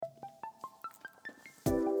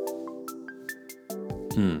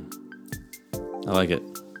I like it.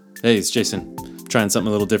 Hey, it's Jason. Trying something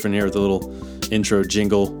a little different here with a little intro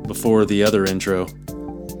jingle before the other intro,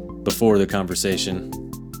 before the conversation.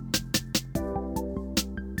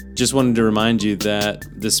 Just wanted to remind you that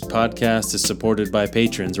this podcast is supported by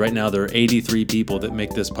patrons. Right now, there are 83 people that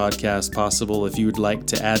make this podcast possible. If you would like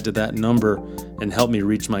to add to that number and help me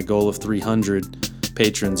reach my goal of 300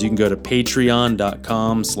 patrons, you can go to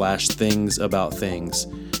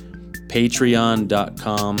patreon.com/thingsaboutthings.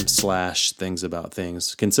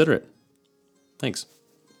 Patreon.com/thingsaboutthings. Consider it. Thanks.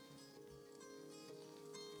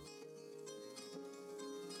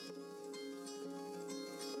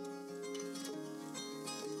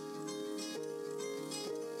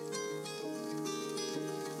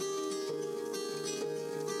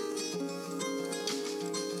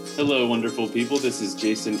 Hello, wonderful people. This is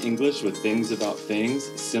Jason English with Things About Things,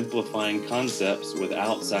 simplifying concepts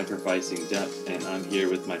without sacrificing depth. And I'm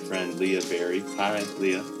here with my friend Leah Berry. Hi,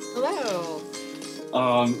 Leah. Hello.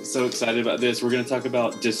 So excited about this. We're going to talk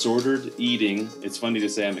about disordered eating. It's funny to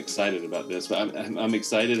say I'm excited about this, but I'm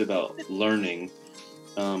excited about learning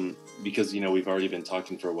because, we've already been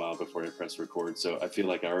talking for a while before I press record. So I feel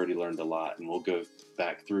like I already learned a lot, and we'll go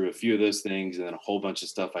back through a few of those things and then a whole bunch of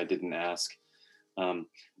stuff I didn't ask.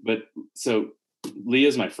 But so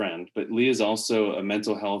Leah's my friend, but Leah's also a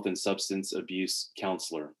mental health and substance abuse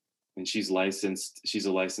counselor. And she's a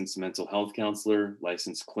licensed mental health counselor,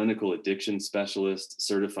 licensed clinical addiction specialist,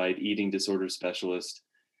 certified eating disorder specialist.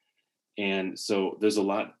 And so there's a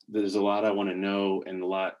lot I want to know and a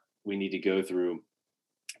lot we need to go through.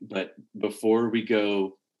 But before we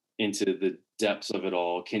go into the depths of it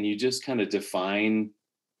all, can you just kind of define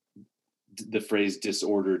the phrase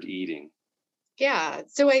disordered eating? Yeah.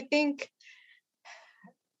 So I think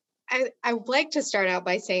I would like to start out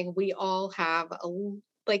by saying we all have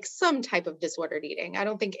some type of disordered eating. I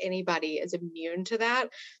don't think anybody is immune to that.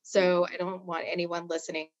 So I don't want anyone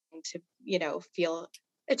listening to, feel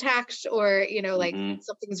attacked or, like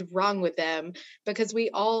something's wrong with them, because we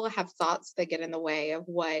all have thoughts that get in the way of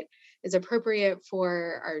what is appropriate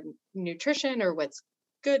for our nutrition or what's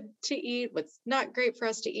good to eat, what's not great for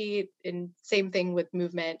us to eat, and same thing with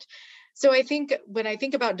movement. So I think when I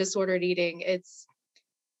think about disordered eating, it's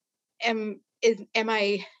am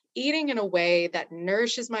I eating in a way that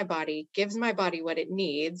nourishes my body, gives my body what it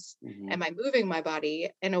needs? Am I moving my body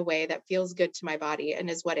in a way that feels good to my body and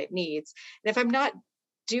is what it needs? And if I'm not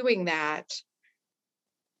doing that,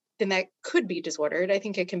 then that could be disordered. I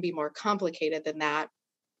think it can be more complicated than that.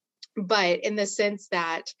 But in the sense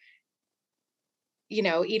that,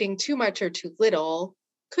 eating too much or too little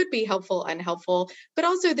could be helpful, unhelpful, but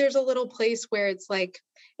also there's a little place where it's like,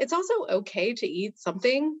 it's also okay to eat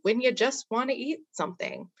something when you just want to eat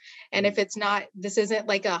something. And if it's not, this isn't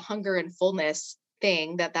like a hunger and fullness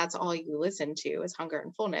thing that's all you listen to is hunger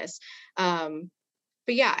and fullness. But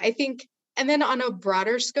yeah, I think, and then on a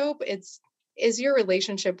broader scope, is your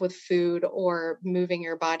relationship with food or moving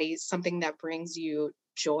your body something that brings you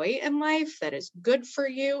joy in life, that is good for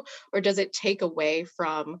you, or does it take away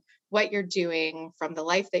from what you're doing, from the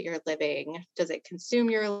life that you're living? Does it consume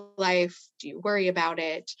your life? Do you worry about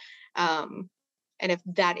it? And if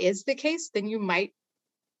that is the case, then you might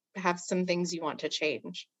have some things you want to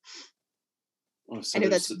change. So I know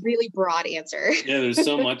that's a really broad answer. Yeah, there's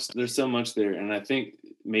so much there. And I think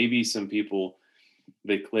maybe some people,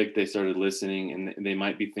 they clicked, they started listening, and they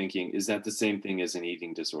might be thinking, is that the same thing as an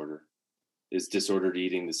eating disorder? Is disordered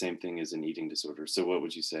eating the same thing as an eating disorder? So what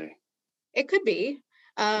would you say? It could be.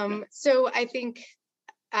 Okay. So I think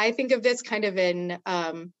of this kind of in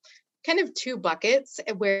kind of two buckets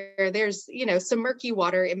where there's, some murky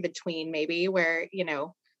water in between, maybe where,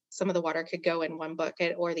 some of the water could go in one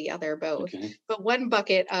bucket or the other, both. Okay. But one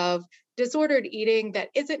bucket of disordered eating that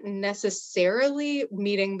isn't necessarily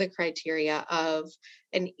meeting the criteria of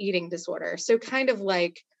an eating disorder. So kind of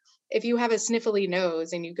like if you have a sniffly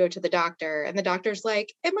nose and you go to the doctor and the doctor's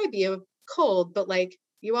like, it might be a cold, but like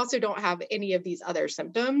you also don't have any of these other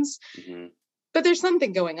symptoms. But there's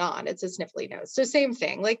something going on. It's a sniffly nose. So same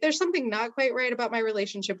thing, like there's something not quite right about my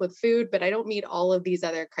relationship with food, but I don't meet all of these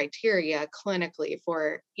other criteria clinically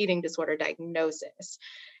for eating disorder diagnosis.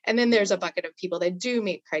 And then there's a bucket of people that do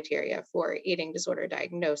meet criteria for eating disorder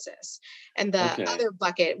diagnosis. And the other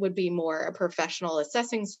bucket would be more a professional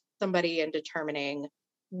assessing somebody and determining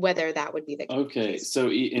whether that would be the case. Okay, so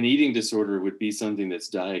an eating disorder would be something that's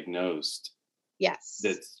diagnosed. Yes.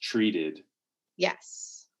 That's treated. Yes.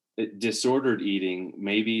 Disordered eating,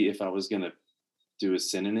 maybe if I was going to do a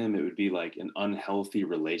synonym, it would be like an unhealthy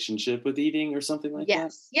relationship with eating or something like that.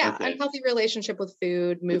 Yes. Yeah. Okay. Unhealthy relationship with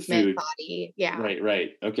food, movement, body. Yeah.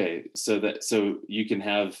 Right. Okay. So you can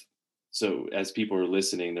have So as people are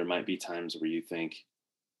listening, there might be times where you think,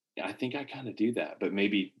 "Yeah, I think I kind of do that," but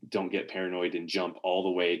maybe don't get paranoid and jump all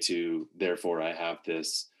the way to, therefore I have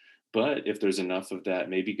this. But if there's enough of that,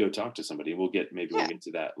 maybe go talk to somebody. Maybe we'll Yeah. get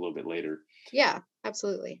to that a little bit later. Yeah,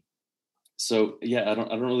 absolutely. So yeah, I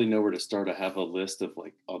don't really know where to start. I have a list of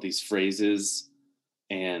like all these phrases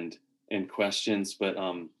and questions, but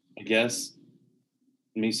I guess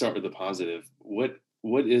let me start with the positive. What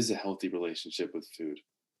is a healthy relationship with food?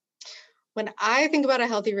 When I think about a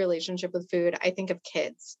healthy relationship with food, I think of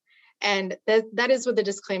kids. And that is with the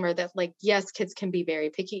disclaimer that, like, yes, kids can be very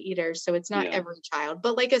picky eaters, so it's not Yeah. every child,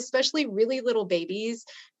 but like especially really little babies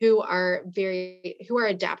who are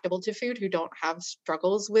adaptable to food, who don't have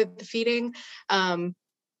struggles with feeding. Um,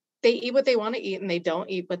 they eat what they want to eat and they don't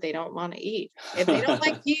eat what they don't want to eat. If they don't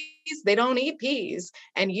like peas, they don't eat peas.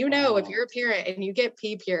 And if Oh, you're a parent and you get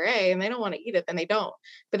pea puree and they don't want to eat it, then they don't.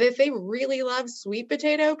 But if they really love sweet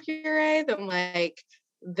potato puree, then like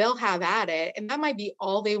they'll have at it. And that might be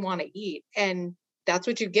all they want to eat. And that's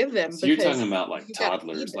what you give them so you're talking because about like you got to feed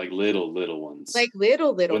toddlers, them. like little ones, Like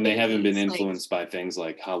little when they haven't been babies. Like influenced by things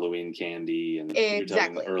like Halloween candy, and you're talking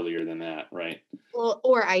exactly. earlier than that, right?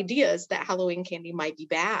 Or ideas that Halloween candy might be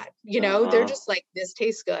bad. They're Uh-huh. just like, this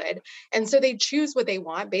tastes good. And so they choose what they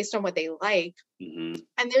want based on what they like. Hmm.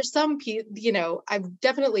 And there's I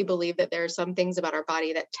definitely believe that there are some things about our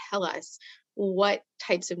body that tell us what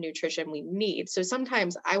types of nutrition we need. So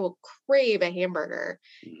sometimes I will crave a hamburger.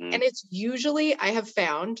 Hmm. And it's usually, I have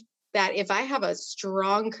found that if I have a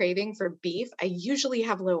strong craving for beef, I usually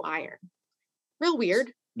have low iron. Real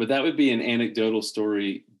weird. But that would be an anecdotal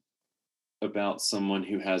story about someone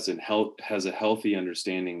who has a healthy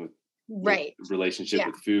understanding with Right. relationship Yeah.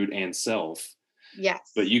 with food and self. But Yes.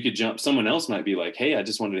 you could jump. Someone else might be like, "Hey, I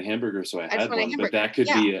just wanted a hamburger, so I I just had want a one." But hamburger.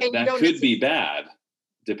 Yeah. And you that don't could be necessarily. bad,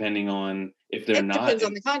 depending on if they're It not. depends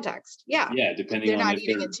on the context. Yeah. Yeah, If depending they're on not if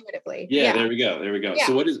eating they're. intuitively. Yeah, Yeah. there we go. There we go. Yeah.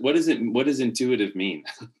 So what does intuitive mean?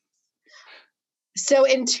 So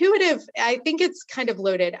intuitive, I think it's kind of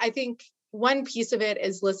loaded. I think one piece of it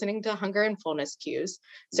is listening to hunger and fullness cues.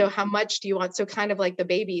 So how much do you want? So kind of like the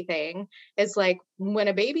baby thing is like when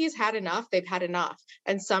a baby's had enough, they've had enough.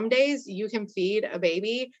 And some days you can feed a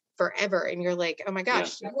baby forever and you're like, oh my Yeah,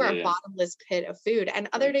 gosh, you are yeah, a yeah. bottomless pit of food. And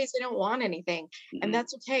other Right. days they don't want anything. And Hmm.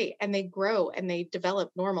 that's okay. And they grow and they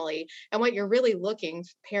develop normally. And what you're really looking,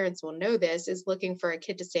 parents will know this, is looking for a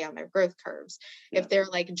kid to stay on their growth curves. Yeah. If they're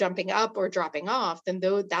like jumping up or dropping off, then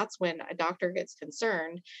that's when a doctor gets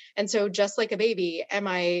concerned. And so just like a baby, am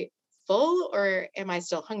I full or am I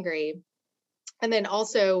still hungry? And then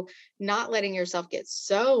also not letting yourself get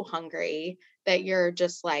so hungry that you're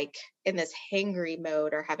just like in this hangry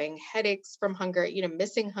mode or having headaches from hunger,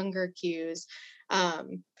 missing hunger cues.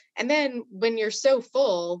 Um, and then when you're so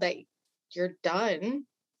full that you're done,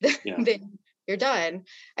 Yeah. then you're done.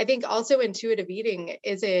 I think also intuitive eating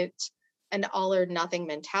isn't an all or nothing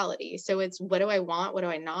mentality. So it's, what do I want? What do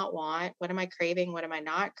I not want? What am I craving? What am I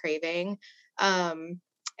not craving? Um,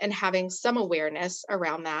 and having some awareness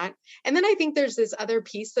around that. And then I think there's this other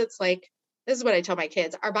piece that's like, this is what I tell my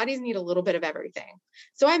kids, our bodies need a little bit of everything.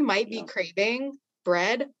 So I might be Yeah. craving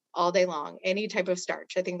bread all day long, any type of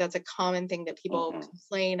starch. I think that's a common thing that people Uh-huh.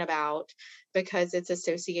 complain about because it's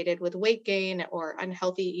associated with weight gain or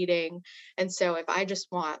unhealthy eating. And so if I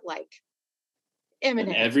just want like An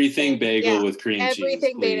M&Ms everything and yeah, bagel with cream cheese,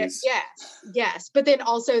 everything beta. please. Yes. But then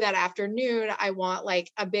also that afternoon, I want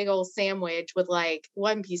like a big old sandwich with like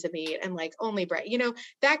one piece of meat and like only bread.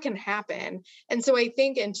 That can happen. And so I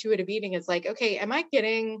think intuitive eating is like, okay,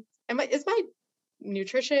 is my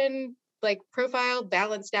nutrition like profile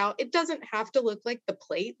balanced out? It doesn't have to look like the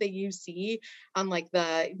plate that you see on like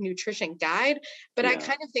the nutrition guide, but I Yeah.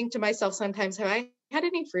 kind of think to myself sometimes, have I had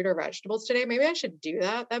any fruit or vegetables today? Maybe I should do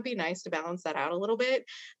that. That'd be nice to balance that out a little bit.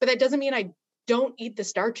 But that doesn't mean I don't eat the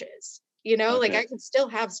starches. Like Okay. I can still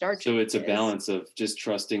have So it's a starches. balance of just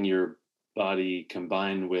trusting your body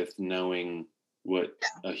combined with knowing what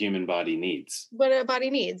a human body needs. What a body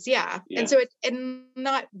needs. Yeah. And Yeah. so and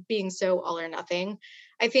not being so all or nothing.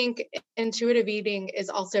 I think intuitive eating is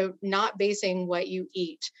also not basing what you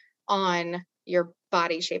eat on your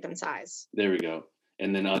body shape and size. There we go.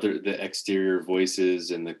 And then the exterior voices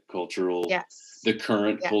and Yes. the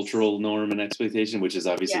current Yes. cultural norm and expectation, which has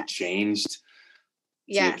obviously Yes. changed.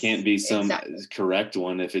 So there can't Yes. be some Exactly. correct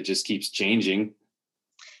one if it just keeps changing.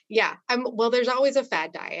 Yeah. Well, there's always a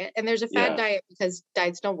fad diet, and there's a fad Yeah. diet because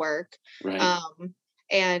diets don't work. Right. Um,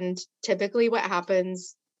 and typically what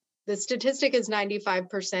happens, the statistic is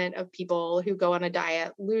 95% of people who go on a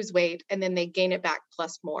diet lose weight and then they gain it back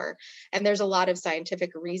plus more. And there's a lot of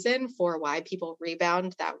scientific reason for why people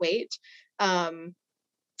rebound that weight. Um,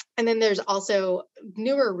 And then there's also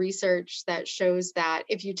newer research that shows that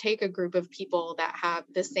if you take a group of people that have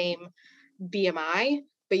the same BMI,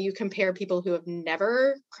 but you compare people who have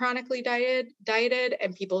never chronically dieted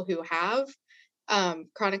and people who have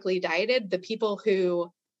chronically dieted, the people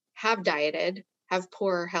who have dieted have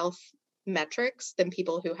poorer health metrics than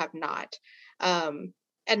people who have not.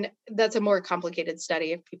 And that's a more complicated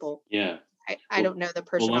study if people, Yeah. I don't know the Well,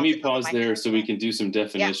 person let off the me top of pause my there head. so we can do some Yeah,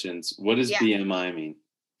 definitions. What does yeah. BMI mean?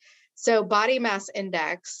 So body mass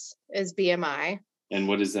index is BMI. And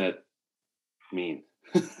what does that mean?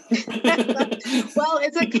 Well,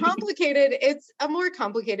 it's a more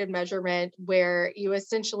complicated measurement where you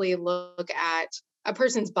essentially look at a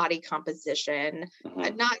person's body composition,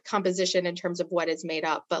 Uh-huh. not composition in terms of what is made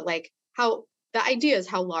up, but like how the idea is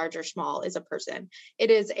how large or small is a person. It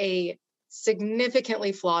is a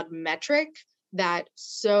significantly flawed metric that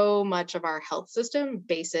so much of our health system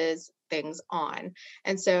bases things on.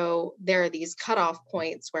 And so there are these cutoff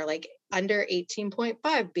points where like under 18.5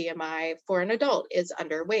 BMI for an adult is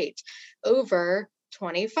underweight, over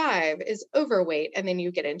 25 is overweight, and then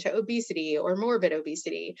you get into obesity or morbid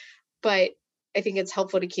obesity. But I think it's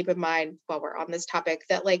helpful to keep in mind while we're on this topic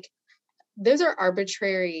that like those are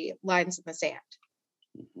arbitrary lines in the sand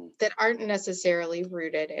that aren't necessarily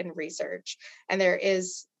rooted in research. And there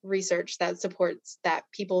is research that supports that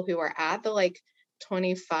people who are at the like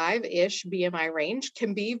 25-ish BMI range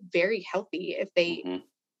can be very healthy if they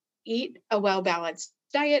eat a well-balanced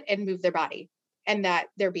diet and move their body, and that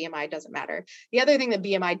their BMI doesn't matter. The other thing that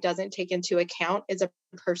BMI doesn't take into account is a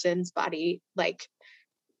person's body, like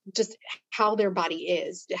just how their body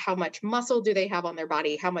is, how much muscle do they have on their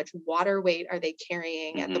body, how much water weight are they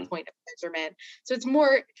carrying at the point of measurement. So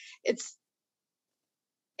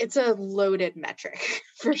it's a loaded metric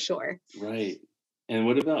for sure. Right. And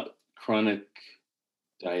what about chronic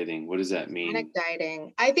dieting? What does that mean? Chronic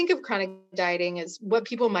dieting. I think of chronic dieting as what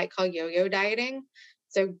people might call yo-yo dieting.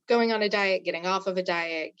 So going on a diet, getting off of a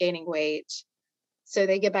diet, gaining weight. So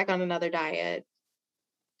they get back on another diet,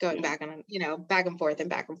 going back on, back and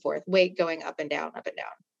forth, weight going up and down, up and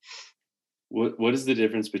down. What is the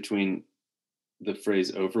difference between the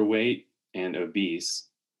phrase overweight and obese?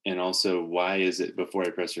 And also, why is it, before I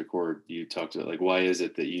press record, you talked about like, why is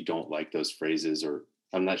it that you don't like those phrases? Or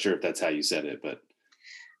I'm not sure if that's how you said it, but.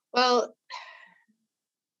 Well,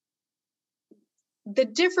 the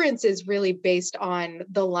difference is really based on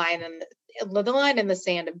the line in the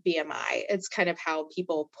sand of BMI. It's kind of how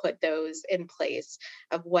people put those in place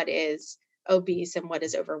of what is obese and what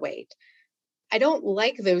is overweight. I don't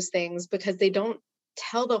like those things because they don't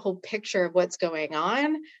tell the whole picture of what's going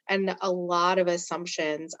on. And a lot of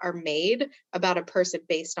assumptions are made about a person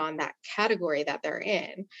based on that category that they're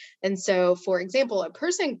in. And so, for example, a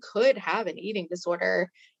person could have an eating disorder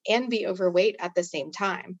and be overweight at the same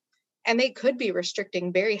time. And they could be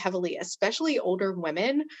restricting very heavily, especially older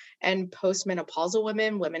women and postmenopausal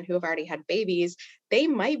women who have already had babies. They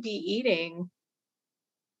might be eating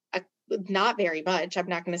not very much. I'm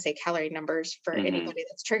not going to say calorie numbers for anybody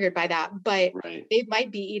that's triggered by that, but they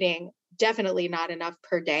might be eating definitely not enough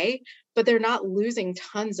per day, but they're not losing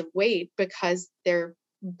tons of weight because their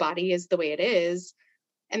body is the way it is.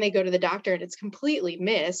 And they go to the doctor and it's completely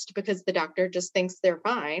missed because the doctor just thinks they're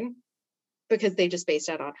fine because they just based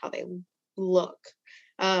it on how they look.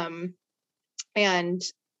 And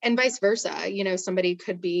vice versa, somebody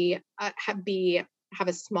could have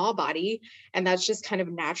a small body, and that's just kind of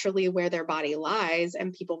naturally where their body lies.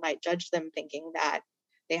 And people might judge them thinking that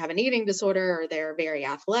they have an eating disorder or they're very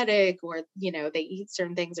athletic or, they eat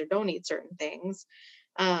certain things or don't eat certain things.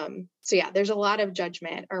 So yeah, there's a lot of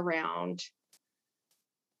judgment around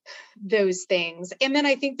those things. And then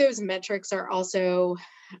I think those metrics are also,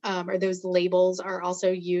 or those labels are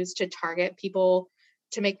also used to target people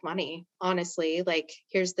to make money, honestly. Like,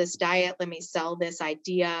 here's this diet, let me sell this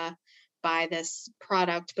idea, buy this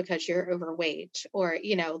product because you're overweight. Or,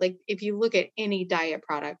 like if you look at any diet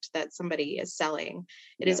product that somebody is selling,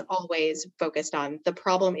 it is always focused on the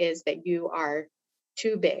problem is that you are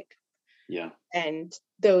too big. Yeah. And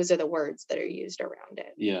those are the words that are used around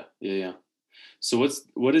it. Yeah. So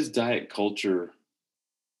what does diet culture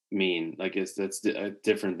mean? Like, that's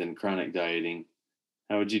different than chronic dieting.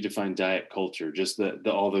 How would you define diet culture? Just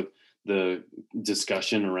all the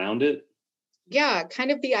discussion around it? Yeah,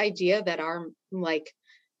 kind of the idea that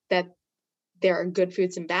that there are good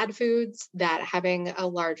foods and bad foods, that having a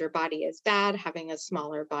larger body is bad, having a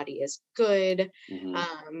smaller body is good.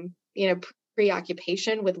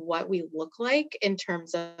 Preoccupation with what we look like in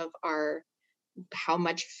terms of our how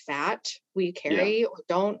much fat we Yeah. carry or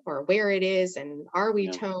don't, or where it is, and are we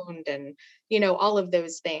Yeah. toned, and all of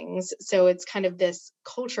those things. So it's kind of this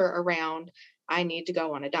culture around, I need to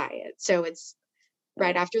go on a diet. So it's right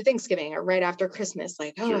Right. after Thanksgiving or right after Christmas,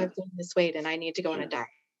 like, oh, Sure. I've gained this weight and I need to go on a Sure. diet.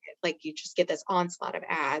 Like you just get this onslaught of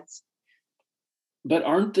ads. But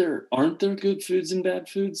aren't there good foods and bad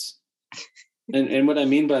foods? And what I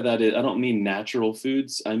mean by that is I don't mean natural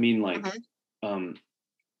foods. I mean like Uh-huh. um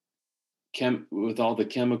with all the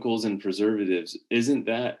chemicals and preservatives, isn't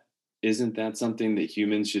that something that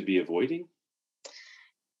humans should be avoiding?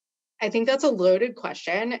 I think that's a loaded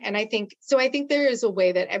question. And I think there is a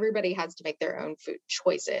way that everybody has to make their own food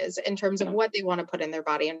choices in terms of Yeah. what they want to put in their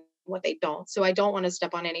body and what they don't. So I don't want to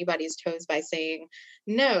step on anybody's toes by saying,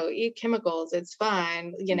 no, eat chemicals, it's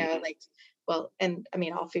fine, Mhm. like, well, and I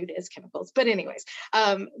mean, all food is chemicals, but anyways,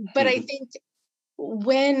 but I think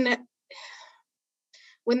when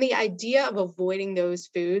the idea of avoiding those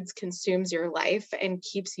foods consumes your life and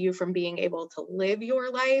keeps you from being able to live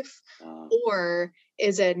your life, Uh, or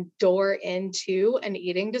is a door into an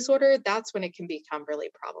eating disorder, that's when it can become really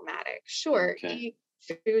problematic. Sure, okay. eat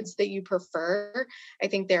foods that you prefer. I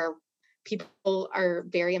think people are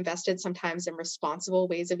very invested sometimes in responsible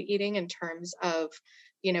ways of eating in terms of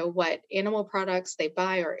what animal products they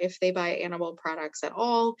buy, or if they buy animal products at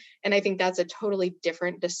all. And I think that's a totally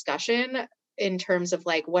different discussion in terms of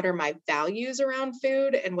like, what are my values around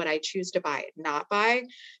food and what I choose to buy and not buy.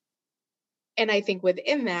 And I think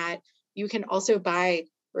within that, you can also buy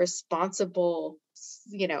responsible,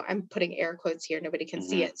 I'm putting air quotes here, nobody can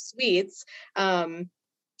see Mhm. it, sweets, um,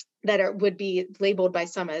 would be labeled by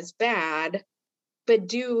some as bad, but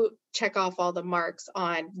do check off all the marks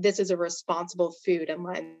on, this is a responsible food and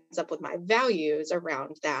lines up with my values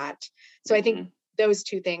around that. So I think Mhm. those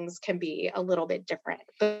two things can be a little bit different.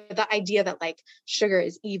 But the idea that like sugar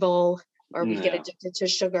is evil, or we get Yeah. addicted to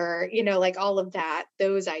sugar, like all of that,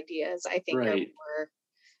 those ideas I think are Right. more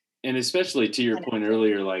And especially to your point unaccurate.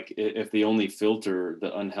 earlier, like if the only filter,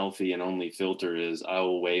 the unhealthy and only filter is I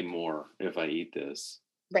will weigh more if I eat this,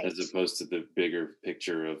 as Right. opposed to the bigger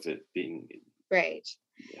picture of it being Right.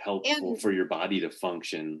 helpful And for your body to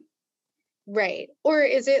function. right. Or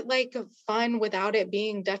is it like fun without it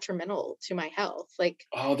being detrimental to my health? Like,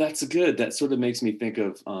 Oh, that's good. That sort of makes me think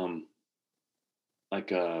of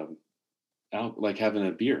like like having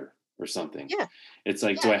a beer or something. yeah, It's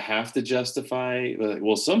like, do yeah, I have to justify? Like,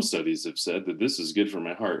 well, some studies have said that this is good for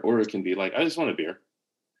my heart, or it can be like, I just want a beer,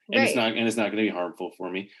 and right. it's not going to be harmful for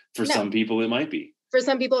me. For No, some people, it might be. for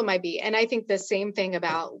some people it might be. And I think the same thing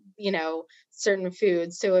about, certain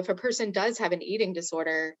foods. So if a person does have an eating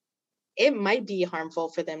disorder, it might be harmful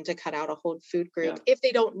for them to cut out a whole food group Yeah, if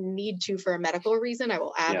they don't need to for a medical reason. I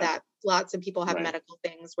will add yeah, that lots of people have right, medical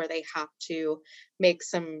things where they have to make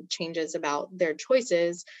some changes about their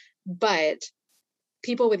choices. But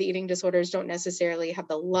people with eating disorders don't necessarily have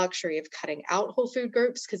the luxury of cutting out whole food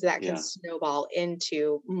groups, because that can yeah, snowball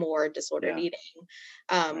into more disordered yeah, eating.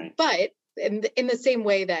 right, But in the same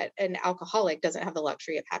way that an alcoholic doesn't have the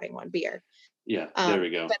luxury of having one beer. yeah. There we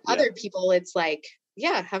go. But Yeah, other people, it's like,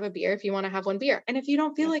 yeah, have a beer if you want to have one beer. And if you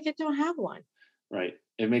don't feel yeah, like it, don't have one. right.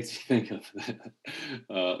 It makes me think of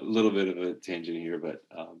a little bit of a tangent here, but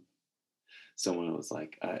someone was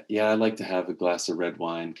like, "Yeah, I like to have a glass of red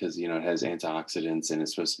wine because it has antioxidants and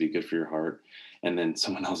it's supposed to be good for your heart." And then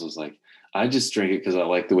someone else was like, "I just drink it because I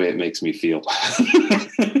like the way it makes me feel."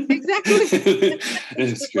 Exactly. It's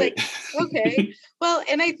It's just like, great. okay. Well,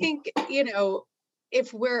 and I think,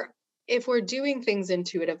 if we're doing things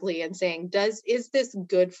intuitively and saying, is this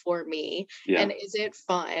good for me? Yeah. And is it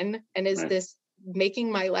fun? And is Right. this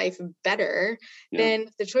making my life better? Yeah. Then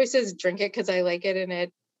the choice is drink it because I like it and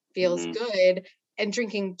it feels Hmm. good. And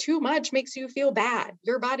drinking too much makes you feel bad.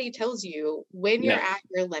 Your body tells you when you're Yeah. at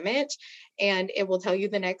your limit, and it will tell you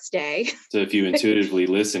the next day. So if you intuitively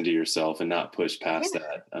listen to yourself and not push past Yeah,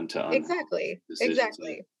 that onto unhealthy exactly. decisions. Yeah.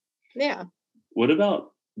 Exactly. Yeah. What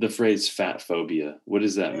about the phrase fat phobia? What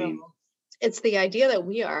does that mean? Um, it's the idea that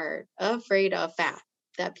we are afraid of fat,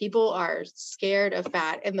 that people are scared of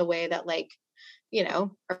fat in the way that, like,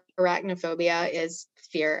 arachnophobia is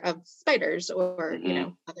fear of spiders, or, Hmm.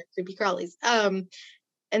 other creepy crawlies.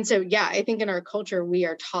 And so, yeah, I think in our culture, we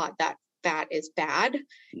are taught that fat is bad.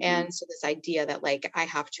 Hmm. And so this idea that like I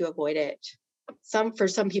have to avoid it, for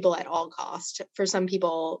some people at all cost. For some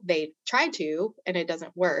people, they try to and it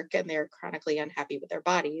doesn't work and they're chronically unhappy with their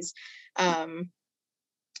bodies. Um,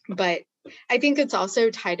 but I think it's also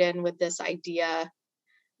tied in with this idea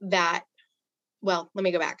that, well, let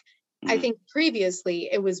me go back. I Hmm. think previously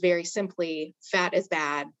it was very simply fat is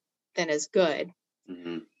bad, then is good.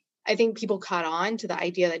 Hmm. I think people caught on to the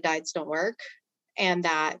idea that diets don't work. and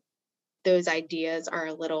that those ideas are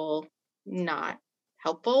a little not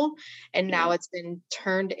helpful. And now Yeah. it's been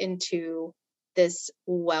turned into this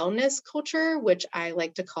wellness culture, which I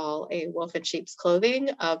like to call a wolf in sheep's clothing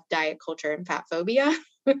of diet culture and fat phobia.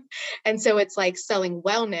 And so it's like selling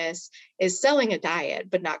wellness is selling a diet,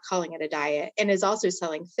 but not calling it a diet, and is also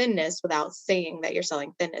selling thinness without saying that you're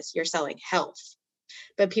selling thinness. You're selling health,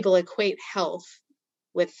 but people equate health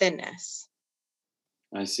with thinness.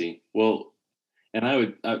 I see. Well,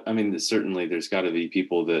 and I mean, certainly there's got to be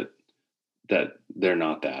people that they're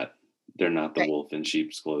not that. They're not the Right. wolf in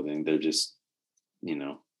sheep's clothing. They're just, you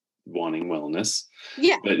know, wanting wellness.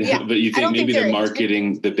 Yeah. But Yeah. but you I think don't think maybe the they're intending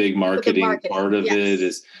marketing, the to, big but the marketing marketing, part of it yes.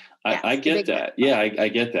 is, I Yes. The get big that. Yeah, marketing. I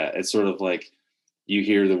get that. It's sort of like you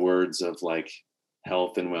hear the words of like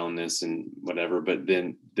health and wellness and whatever, but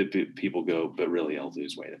then people go, but really I'll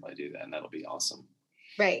lose weight if I do that, and that'll be awesome.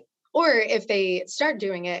 Right. Or if they start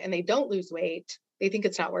doing it and they don't lose weight, they think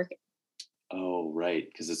it's not working. Oh, right,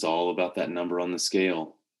 because it's all about that number on the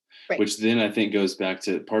scale, Right. which then I think goes back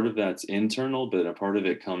to part of that's internal, but a part of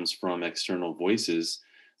it comes from external voices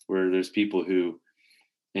where there's people who,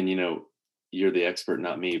 and you're the expert,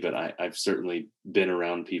 not me, but I've certainly been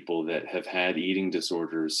around people that have had eating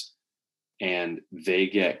disorders and they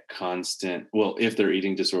get constant, well, if their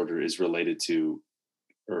eating disorder is related to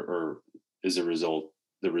or is a result,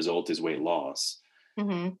 the result is weight loss,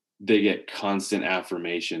 Hmm. they get constant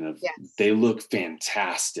affirmation of Yes. they look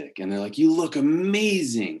fantastic and they're like, you look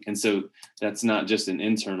amazing. And so that's not just an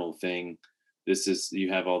internal thing. This is, you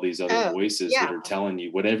have all these other Oh, voices that yeah. are telling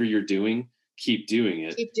you whatever you're doing, keep doing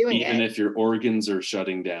it, Keep doing even it. if your organs are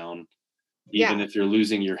shutting down, even Yeah. if you're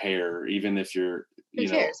losing your hair, even if you're, Who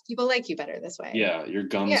cares? People like you better this way. yeah, your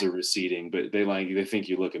gums Yeah. are receding, but they think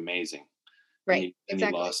you look amazing, and Right. you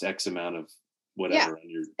Exactly. lost X amount of Yeah. whatever on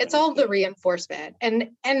It's your all the stomach. reinforcement.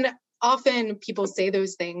 And often people say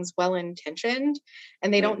those things well intentioned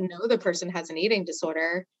and they Right. don't know the person has an eating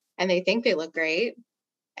disorder and they think they look great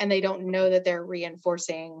and they don't know that they're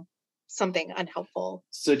reinforcing something unhelpful.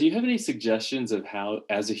 So, do you have any suggestions of how,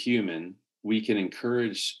 as a human, we can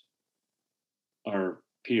encourage our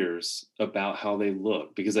peers about how they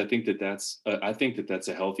look? Because I think that that's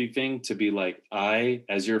a healthy thing to be like, I,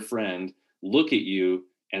 as your friend, look at you,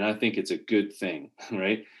 and I think it's a good thing,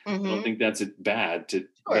 right? I don't Hmm. think that's bad to,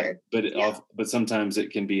 Sure. Yeah. but sometimes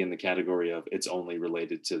it can be in the category of it's only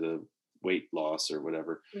related to the weight loss or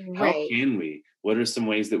whatever. How Right. can we? What are some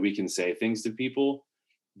ways that we can say things to people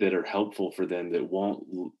that are helpful for them that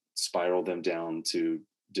won't spiral them down to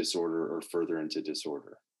disorder or further into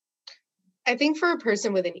disorder? I think for a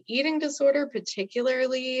person with an eating disorder,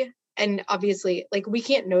 particularly, and obviously, like we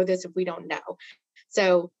can't know this if we don't know.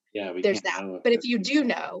 So Yeah, we there's can't that. know if But they're if you do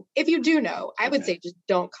know, I would okay. say just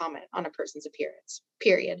don't comment on a person's appearance,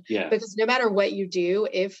 period. Yeah, Because no matter what you do,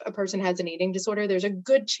 if a person has an eating disorder, there's a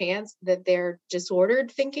good chance that their disordered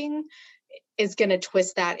thinking is going to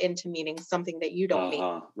twist that into meaning something that you don't mean.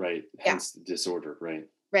 uh-huh, right. Yeah. Hence the disorder, right.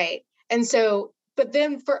 Right. And so, but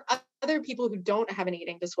then for other people who don't have an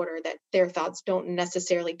eating disorder, that their thoughts don't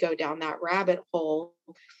necessarily go down that rabbit hole,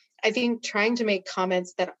 I think trying to make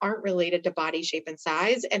comments that aren't related to body shape and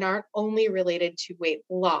size and aren't only related to weight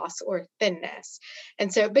loss or thinness.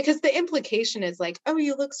 And so, because the implication is like, oh,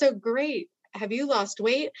 you look so great. Have you lost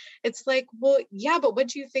weight? It's like, well, yeah, but what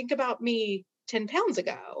do you think about me 10 pounds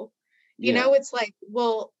ago? Yeah, It's like,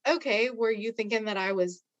 well, okay, were you thinking that I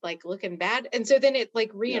was like looking bad? And so then it like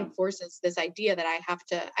yeah, reinforces this idea that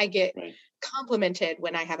I get right. complimented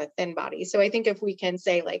when I have a thin body. So I think if we can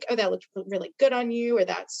say like, oh, that looks really good on you, or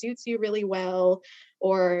that suits you really well,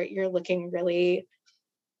 or you're looking really,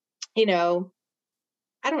 you know,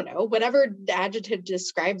 I don't know, whatever adjective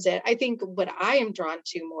describes it. I think what I am drawn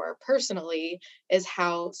to more personally is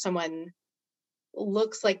how someone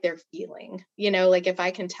looks like they're feeling. Like if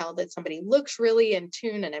I can tell that somebody looks really in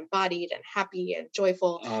tune and embodied and happy and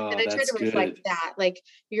joyful, then Oh, I try that's to reflect good. that. Like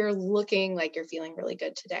you're looking like you're feeling really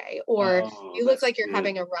good today, or Oh, you look that's like you're good.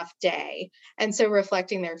 having a rough day. And so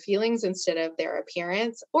reflecting their feelings instead of their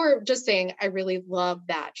appearance, or just saying, I really love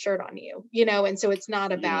that shirt on you, and so it's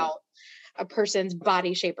not Yeah, about a person's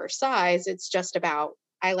body shape or size. It's just about,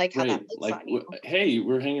 I like how that right. looks Like, on you. hey,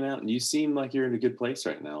 we're hanging out, and you seem like you're in a good place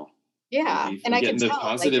right now. Yeah. And I'm I can getting the tell like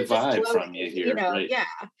you're positive just vibe glowing, from you here, right? yeah.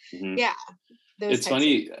 Hmm. Yeah. Those It's types of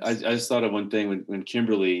funny. I things. just thought of one thing when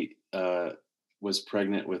Kimberly was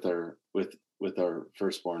pregnant with our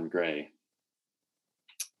firstborn Gray.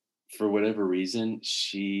 For whatever reason,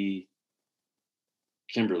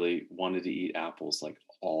 Kimberly wanted to eat apples like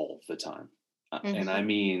all the time. And I Mhm.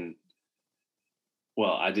 mean,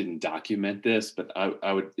 well, I didn't document this, but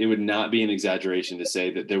it would not be an exaggeration to say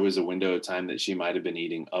that there was a window of time that she might have been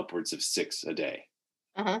eating upwards of 6 a day.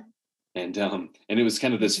 Uh-huh. And it was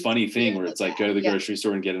kind of this funny thing where it's like, go to the Yeah. grocery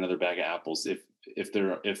store and get another bag of apples. If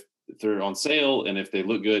they're on sale and if they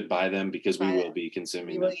look good, buy them because we will be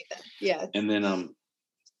consuming We will them. eat them. Yes. And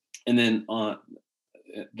then on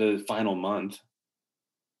the final month,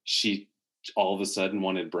 she all of a sudden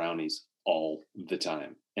wanted brownies all the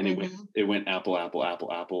time. And it went apple, apple,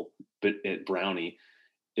 apple, apple. But at brownie,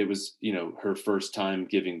 it was, her first time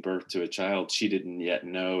giving birth to a child. She didn't yet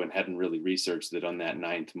know and hadn't really researched that on that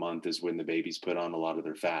 9th month is when the babies put on a lot of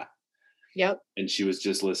their fat. Yep. And she was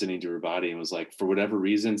just listening to her body and was like, for whatever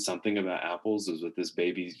reason, something about apples was with this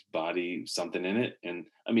baby's body, something in it. And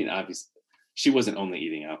I mean, obviously, she wasn't only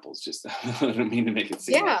eating apples, just, I don't mean to make it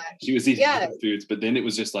seem like she was eating other foods, but then it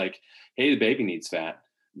was just like, hey, the baby needs fat.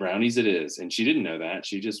 Brownies it is. And she didn't know that.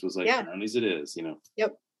 She just was like, brownies it is,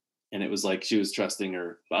 Yep. And it was like she was trusting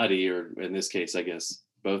her body, or in this case, I guess,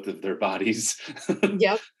 both of their bodies.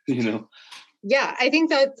 Yep. Yeah, I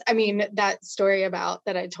think that story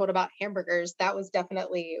that I told about hamburgers, that was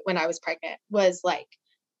definitely when I was pregnant, was like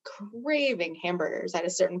craving hamburgers at a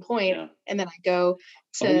certain point. Yeah. And then I go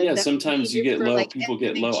to sometimes you get low, people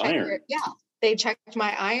get low iron. They checked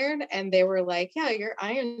my iron and they were like, yeah, your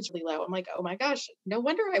iron's really low. I'm like, oh my gosh, no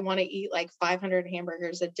wonder I want to eat like 500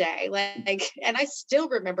 hamburgers a day. And I still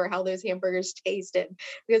remember how those hamburgers tasted,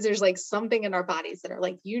 because there's like something in our bodies that are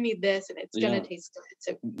like, you need this and it's going to taste good.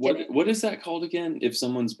 So what is that called again? If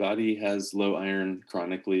someone's body has low iron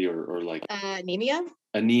chronically or like anemia.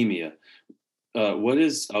 That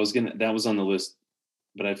was on the list,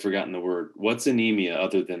 but I'd forgotten the word. What's anemia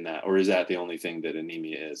other than that? Or is that the only thing that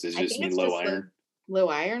anemia is? Does it just mean low iron? Low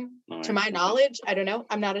iron. To my knowledge, I don't know.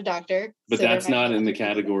 I'm not a doctor. But so that's not in the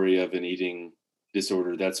category of an eating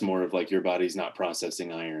disorder. That's more of like your body's not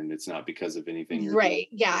processing iron. It's not because of anything you're doing.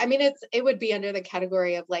 Yeah. I mean, it would be under the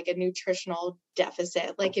category of like a nutritional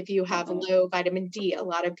deficit. Like if you have low vitamin D, a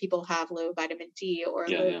lot of people have low vitamin D or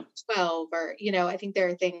low 12, or, I think there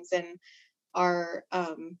are things in our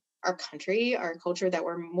country, our culture, that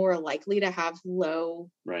we're more likely to have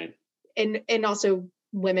low. Right. And also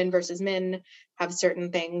women versus men have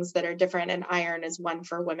certain things that are different, and iron is one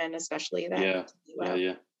for women, especially. Yeah.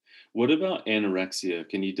 What about anorexia?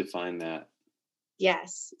 Can you define that?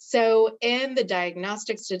 Yes. So in the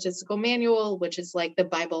Diagnostic Statistical Manual, which is like the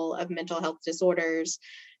Bible of mental health disorders,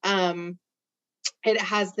 it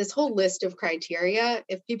has this whole list of criteria.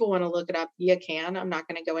 If people want to look it up, you can. I'm not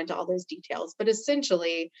going to go into all those details, but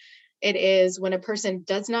essentially it is when a person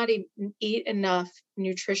does not eat enough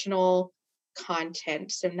nutritional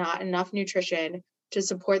content, so not enough nutrition to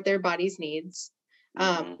support their body's needs,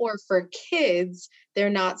 or for kids, they're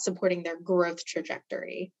not supporting their growth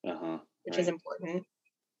trajectory, which is important.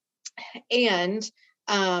 And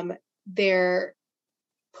they're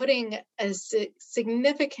putting a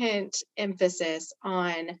significant emphasis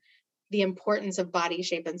on the importance of body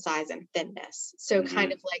shape and size and thinness. So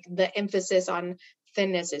kind of like the emphasis on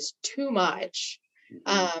thinness is too much.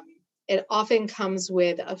 It often comes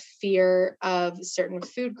with a fear of certain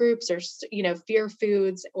food groups, or, fear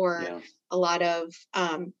foods, or a lot of,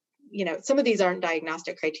 some of these aren't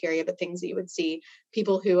diagnostic criteria, but things that you would see: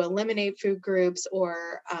 people who eliminate food groups,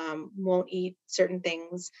 or won't eat certain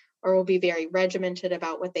things, or will be very regimented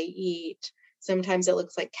about what they eat. Sometimes it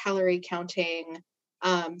looks like calorie counting.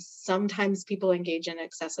 Sometimes people engage in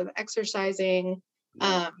excessive exercising.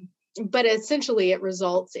 But essentially it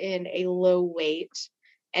results in a low weight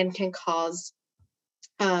and can cause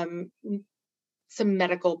some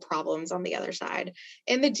medical problems on the other side.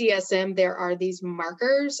 In the DSM, there are these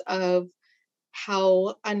markers of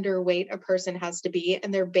how underweight a person has to be,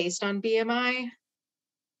 and they're based on BMI.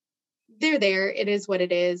 They're there. It is what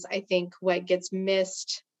it is. I think what gets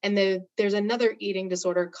missed, and there's another eating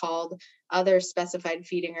disorder called other specified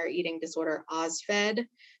feeding or eating disorder, OSFED,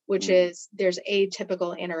 which is, there's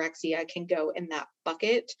atypical anorexia can go in that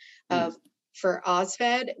bucket of, for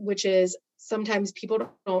OSFED, which is sometimes people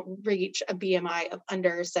don't reach a BMI of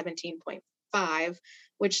under 17.5,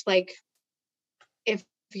 which, like, if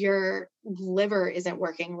your liver isn't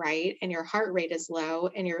working right and your heart rate is low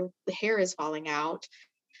and your hair is falling out,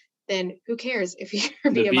 then who cares if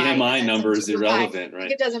your BMI number is irrelevant, right?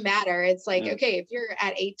 Like, it doesn't matter. It's like, okay, if you're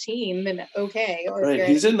at 18, then okay. Or right.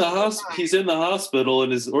 He's in the hospital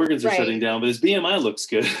and his organs are shutting down, but his BMI looks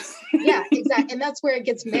good. Yeah, exactly. And that's where it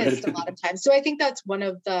gets missed a lot of times. So I think that's one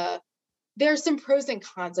of there's some pros and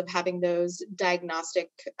cons of having those diagnostic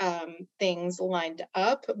things lined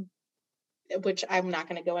up, which I'm not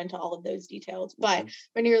going to go into all of those details. But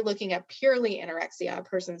when you're looking at purely anorexia, a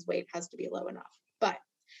person's weight has to be low enough. But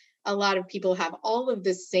a lot of people have all of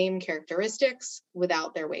the same characteristics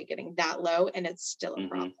without their weight getting that low, and it's still a Hmm.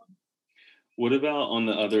 problem. What about on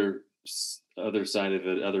the other side of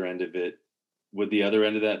it, other end of it? Would the other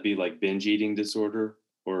end of that be like binge eating disorder,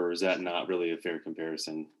 or is that not really a fair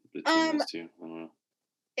comparison between Um, those two? I don't know.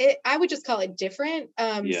 I would just call it different.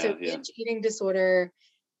 So Yeah, yeah. binge eating disorder,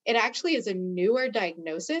 it actually is a newer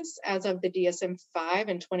diagnosis as of the DSM-5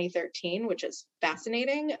 in 2013, which is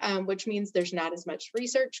fascinating, which means there's not as much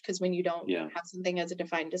research because when you don't Yeah. have something as a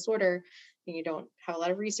defined disorder, and you don't have a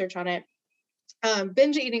lot of research on it.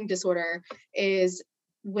 Binge eating disorder is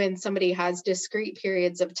when somebody has discrete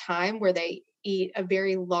periods of time where they eat a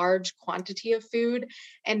very large quantity of food.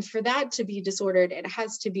 And for that to be disordered, it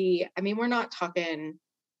has to be, I mean, we're not talking,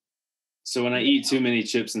 So when I eat too many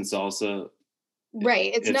chips and salsa,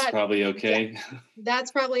 right. It's it's not, probably yeah, okay.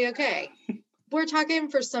 that's probably okay. We're talking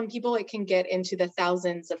for some people, it can get into the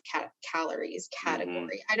thousands of calories Hmm.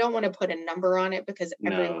 category. I don't want to put a number on it because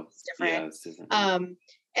No. everyone's Yeah, different. it's different. Yeah. Um,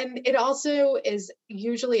 and it also is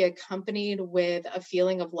usually accompanied with a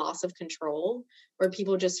feeling of loss of control, where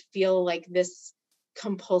people just feel like this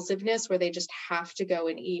compulsiveness where they just have to go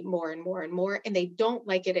and eat more and more and more, and they don't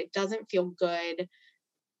like it. It doesn't feel good.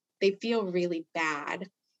 They feel really bad.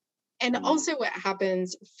 And Mm. also, what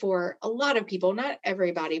happens for a lot of people, not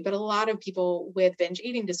everybody, but a lot of people with binge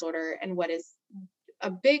eating disorder, and what is a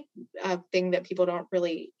big thing that people don't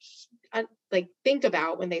really like think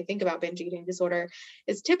about when they think about binge eating disorder,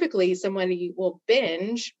 is typically somebody will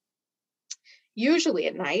binge, usually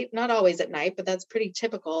at night, not always at night, but that's pretty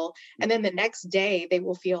typical. And then the next day, they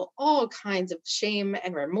will feel all kinds of shame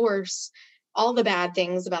and remorse, all the bad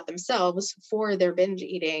things about themselves for their binge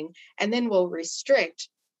eating, and then will restrict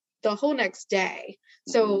the whole next day.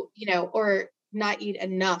 Hmm. So, or not eat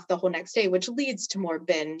enough the whole next day, which leads to more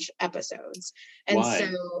binge episodes. And Why?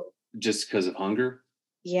 so, Just because of hunger?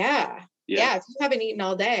 yeah, Yeah. yeah, if you haven't eaten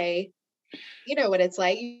all day, you know what it's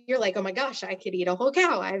like. You're like, oh my gosh, I could eat a whole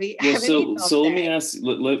cow. I Well, haven't eaten all so let me day. ask.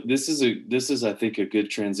 This is I think a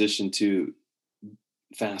good transition to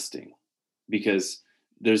fasting, because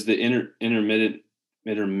there's the intermittent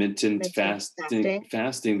Intermittent fasting.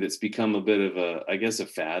 fasting that's become a bit of a, I guess, a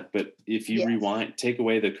fad. But if you Yes. rewind, take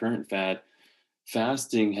away the current fad,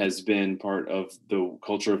 fasting has been part of the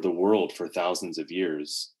culture of the world for thousands of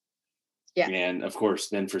years. Yes. And of course,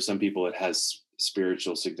 then for some people it has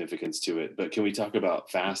spiritual significance to it. But can we talk about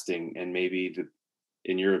fasting and maybe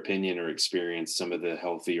in your opinion or experience, some of the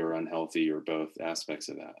healthy or unhealthy or both aspects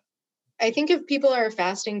of that? I think if people are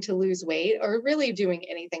fasting to lose weight or really doing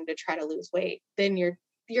anything to try to lose weight, then you're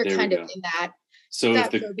There we kind of go. in that So fat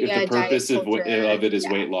if the phobia diet purpose of culture. of it is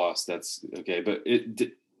Yeah. weight loss, that's okay. But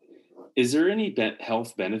is there any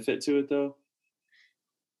health benefit to it though?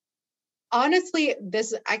 Honestly,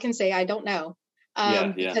 this I can say I don't know.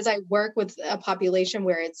 Yeah, yeah, Because I work with a population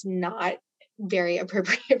where it's not very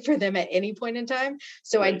appropriate for them at any point in time.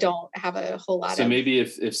 So I right. don't have a whole lot So of maybe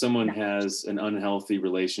if someone knowledge. has an unhealthy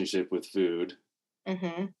relationship with food,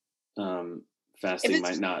 Mhm. um, If fasting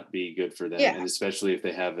might it's not be good for them, yeah, and especially if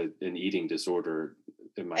they have an eating disorder,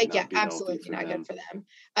 it might yeah, not be healthy absolutely for not good them. for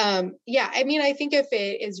them. Yeah, I mean, I think if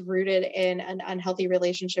it is rooted in an unhealthy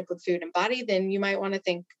relationship with food and body, then you might want to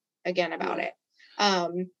think again about Yeah, it.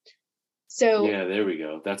 Um, so yeah. There we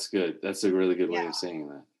go. That's good. That's a really good yeah, way of saying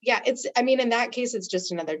that. yeah, I mean, in that case, it's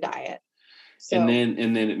just another diet. And So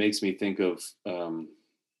then it makes me think of,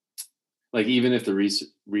 like, even if the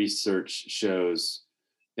research shows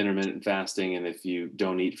intermittent fasting, and if you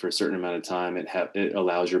don't eat for a certain amount of time, it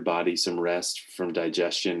allows your body some rest from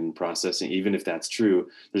digestion and processing. Even if that's true,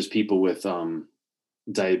 there's people with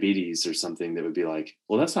diabetes or something that would be like,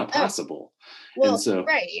 well, that's not oh, possible. And well, so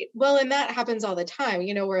right. Well, and that happens all the time,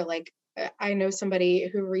 where like I know somebody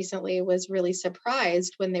who recently was really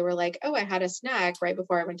surprised when they were like, "Oh, I had a snack right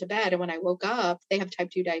before I went to bed, and when I woke up, they have type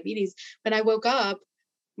 2 diabetes. When I woke up,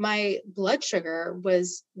 my blood sugar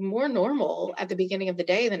was more normal at the beginning of the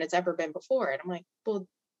day than it's ever been before." And I'm like, "Well,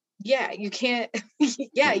 yeah, you can't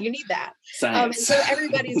yeah, you need that." And science. so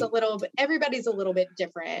everybody's a little bit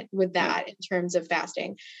different with Yeah. that in terms of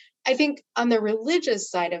fasting. I think on the religious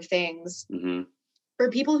side of things, Hmm. for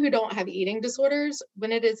people who don't have eating disorders,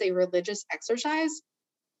 when it is a religious exercise,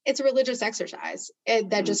 it's a religious exercise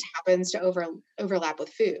that Hmm. just happens to overlap with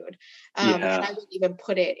food. And Yeah, I would even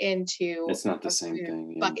put it into it's not the a same food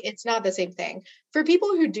thing. Yeah. bucket. It's not the same thing. For people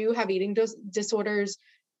who do have eating disorders,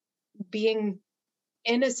 being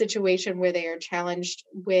in a situation where they are challenged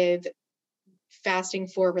with fasting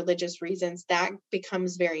for religious reasons, that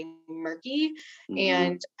becomes very murky. Hmm.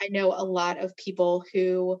 And I know a lot of people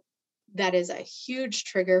who that is a huge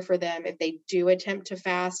trigger for them if they do attempt to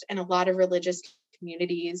fast. And a lot of religious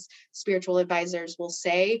communities, spiritual advisors will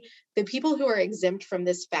say, the people who are exempt from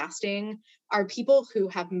this fasting are people who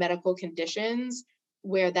have medical conditions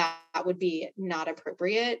where that would be not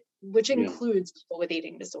appropriate, which includes people with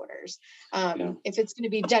eating disorders. If it's going to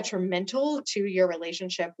be detrimental to your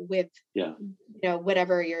relationship with,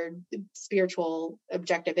 whatever your spiritual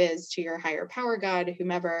objective is, to your higher power, God,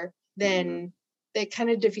 whomever, then it kind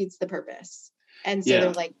of defeats the purpose. And so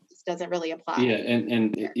they're like, this doesn't really apply. Yeah.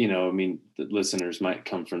 And I mean, the listeners might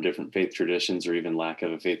come from different faith traditions or even lack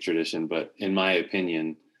of a faith tradition, but in my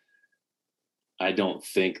opinion, I don't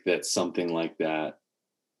think that something like that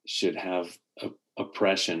should have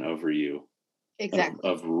oppression over you. Exactly.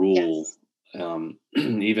 Of rule.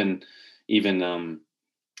 Yes. Even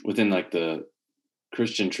within like the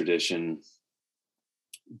Christian tradition,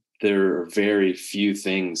 there are very few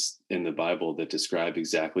things in the Bible that describe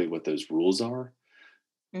exactly what those rules are.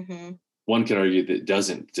 Mm-hmm. One could argue that it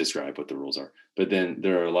doesn't describe what the rules are, but then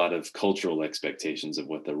there are a lot of cultural expectations of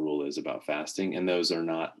what the rule is about fasting, and those are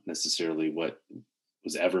not necessarily what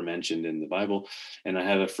was ever mentioned in the Bible. And I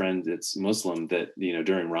have a friend that's Muslim that,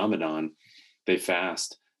 during Ramadan, they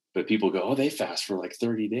fast, but people go, oh, they fast for like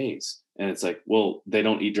 30 days. And it's like, well, they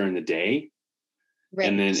don't eat during the day. Right.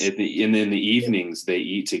 And then in the evenings, they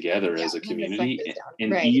eat together as a community.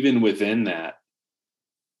 And even within that,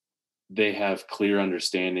 they have clear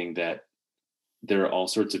understanding that there are all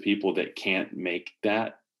sorts of people that can't make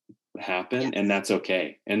that happen. Yes. And that's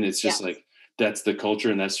okay. And it's just like, that's the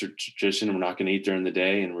culture and that's the tradition. We're not going to eat during the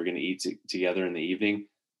day and we're going to eat together in the evening.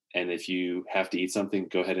 And if you have to eat something,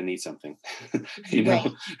 go ahead and eat something.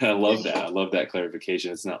 Right. I love that. I love that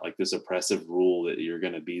clarification. It's not like this oppressive rule that you're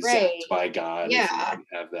going to be zapped by God if you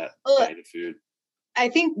have that kind of food. I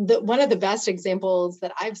think that one of the best examples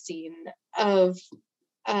that I've seen of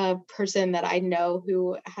a person that I know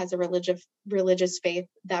who has a religious faith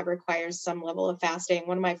that requires some level of fasting.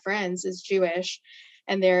 One of my friends is Jewish,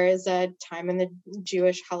 and there is a time in the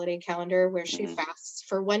Jewish holiday calendar where she fasts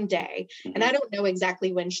for one day. And I don't know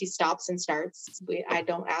exactly when she stops and starts. I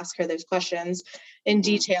don't ask her those questions in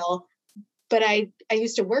detail, but I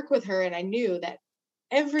used to work with her, and I knew that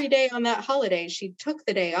every day on that holiday, she took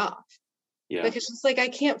the day off. Yeah. Because it's like, I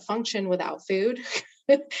can't function without food.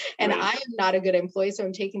 And I am not a good employee, so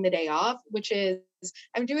I'm taking the day off, which is,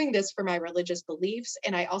 I'm doing this for my religious beliefs.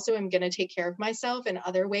 And I also am going to take care of myself in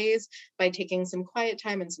other ways by taking some quiet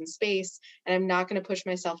time and some space. And I'm not going to push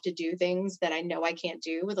myself to do things that I know I can't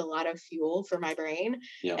do with a lot of fuel for my brain.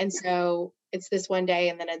 Yeah. And so it's this one day,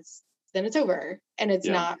 and then it's over, and it's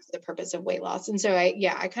not for the purpose of weight loss. And so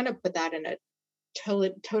I kind of put that in a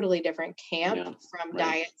totally different camp from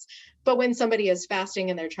diets. But when somebody is fasting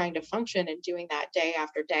and they're trying to function and doing that day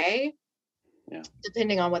after day,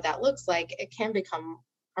 depending on what that looks like, it can become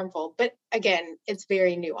harmful. But again, it's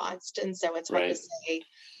very nuanced. And so it's hard to say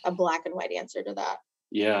a black and white answer to that.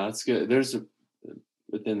 Yeah, that's good.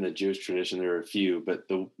 Within the Jewish tradition, there are a few, but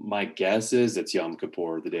my guess is it's Yom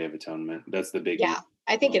Kippur, the Day of Atonement. That's the big one. Yeah,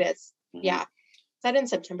 I think it is. Mm-hmm. Yeah. Is that in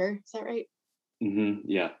September? Is that right? Mm-hmm.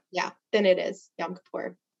 Yeah. Yeah, then it is Yom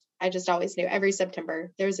Kippur. I just always knew every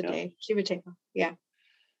September there's a day she would take off. Yeah.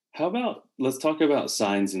 How about, let's talk about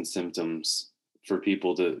signs and symptoms for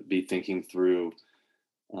people to be thinking through.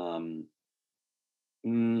 Let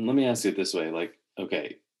me ask it this way. Like,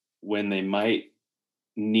 okay, when they might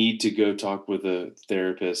need to go talk with a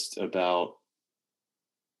therapist about,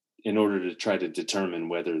 in order to try to determine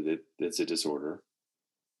whether it's a disorder.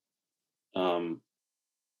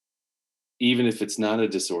 Even if it's not a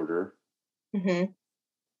disorder,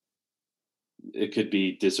 it could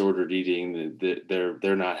be disordered eating.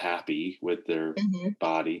 They're not happy with their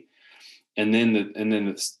body, and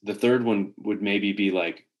then the third one would maybe be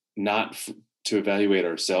like not to evaluate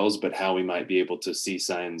ourselves, but how we might be able to see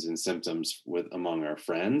signs and symptoms among our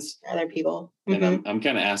friends, other people. And I'm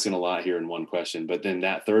kind of asking a lot here in one question, but then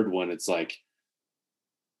that third one, it's like,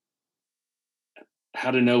 how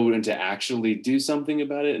to know when to actually do something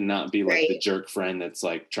about it and not be like the jerk friend that's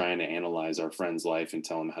like trying to analyze our friend's life and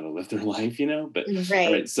tell them how to live their life,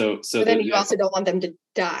 But so but then you also don't want them to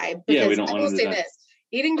die. Yeah, we don't want them to die. This.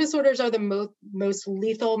 Eating disorders are the most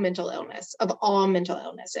lethal mental illness of all mental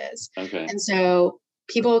illnesses. Okay. And so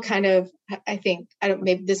people kind of,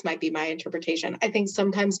 maybe this might be my interpretation. I think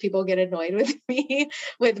sometimes people get annoyed with me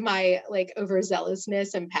with my like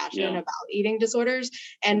overzealousness and passion about eating disorders.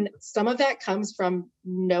 And some of that comes from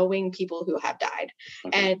knowing people who have died.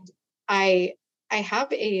 Okay. And I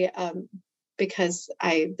have because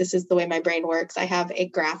this is the way my brain works. I have a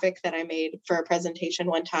graphic that I made for a presentation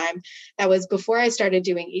one time that was before I started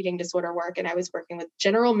doing eating disorder work, and I was working with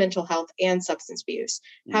general mental health and substance abuse.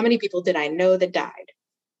 How many people did I know that died?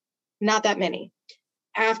 Not that many.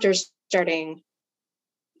 After starting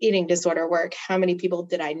eating disorder work, how many people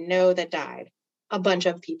did I know that died? A bunch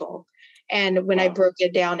of people. And when I broke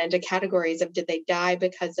it down into categories of did they die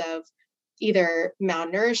because of either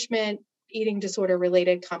malnourishment, eating disorder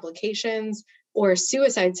related complications, or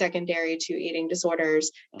suicide secondary to eating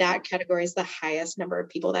disorders, that category is the highest number of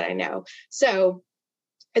people that I know. So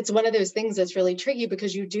it's one of those things that's really tricky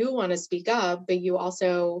because you do want to speak up, but you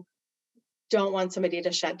also don't want somebody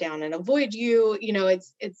to shut down and avoid you. You know,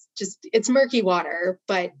 it's murky water,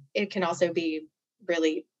 but it can also be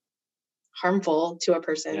really harmful to a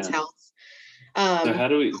person's health. So how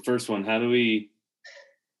do we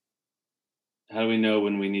know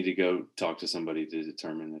when we need to go talk to somebody to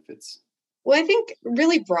determine if it's... Well, I think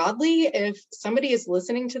really broadly, if somebody is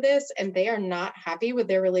listening to this and they are not happy with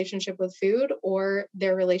their relationship with food or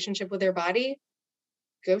their relationship with their body,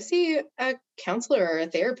 go see a counselor or a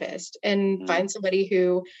therapist and find somebody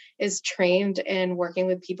who is trained in working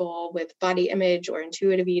with people with body image or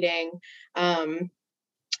intuitive eating.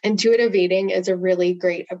 Intuitive eating is a really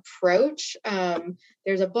great approach.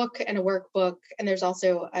 There's a book and a workbook, and there's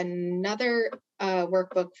also another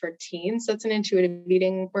workbook for teens. That's an intuitive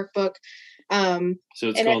eating workbook. So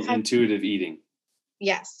it's called Intuitive Eating.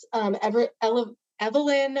 Yes. Evelyn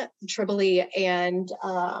Tribole and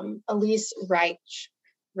Elise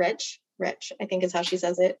Rich, I think is how she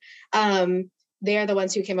says it. They're the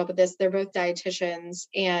ones who came up with this. They're both dietitians,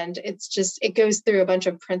 and it goes through a bunch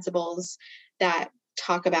of principles that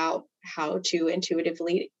talk about how to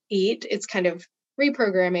intuitively eat. It's kind of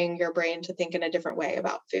reprogramming your brain to think in a different way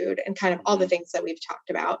about food and kind of all the things that we've talked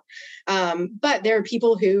about. But there are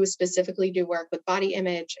people who specifically do work with body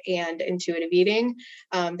image and intuitive eating.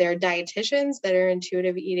 There are dietitians that are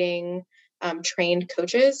intuitive eating trained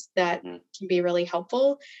coaches that can be really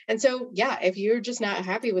helpful. And so, yeah, if you're just not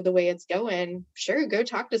happy with the way it's going, sure, go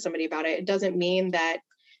talk to somebody about it. It doesn't mean that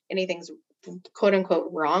anything's quote unquote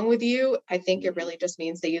wrong with you. I think it really just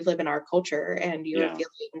means that you live in our culture and you're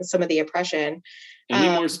feeling some of the oppression. Any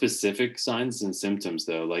more specific signs and symptoms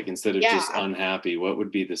though? Like instead of just unhappy, what would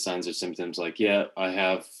be the signs or symptoms? Like, yeah, I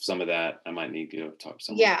have some of that. I might need to go talk to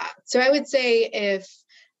someone. Yeah. So I would say if,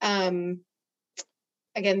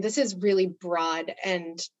 again, this is really broad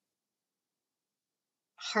and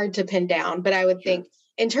hard to pin down, but I would think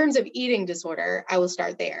in terms of eating disorder, I will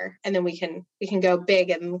start there, and then we can go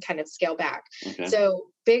big and kind of scale back. Okay. So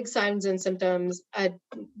big signs and symptoms: a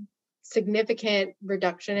significant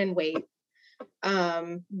reduction in weight,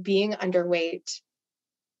 being underweight,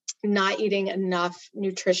 not eating enough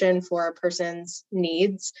nutrition for a person's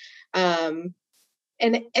needs. And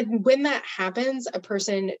when that happens, a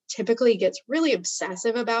person typically gets really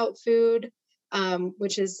obsessive about food.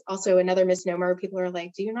 Which is also another misnomer. People are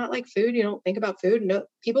like, do you not like food? You don't think about food? No,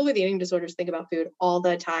 people with eating disorders think about food all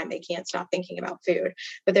the time. They can't stop thinking about food,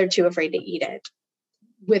 but they're too afraid to eat it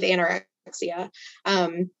with anorexia.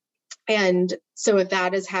 And so if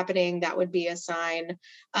that is happening, that would be a sign.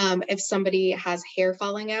 If somebody has hair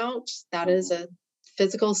falling out, that is a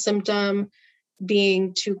physical symptom.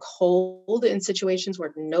 Being too cold in situations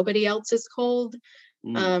where nobody else is cold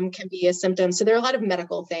can be a symptom. So there are a lot of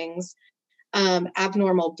medical things.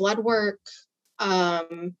 Abnormal blood work,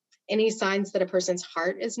 any signs that a person's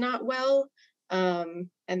heart is not well. And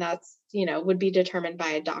that's, would be determined by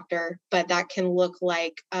a doctor, but that can look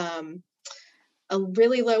like a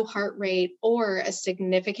really low heart rate or a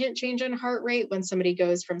significant change in heart rate when somebody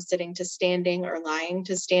goes from sitting to standing or lying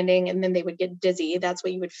to standing, and then they would get dizzy. That's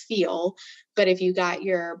what you would feel. But if you got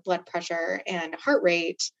your blood pressure and heart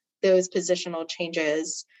rate, those positional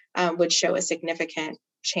changes would show a significant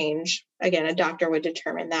change. Again, a doctor would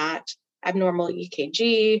determine that. Abnormal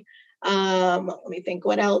EKG. Let me think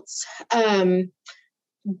what else.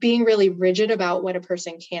 Being really rigid about what a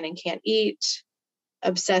person can and can't eat.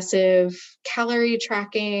 Obsessive calorie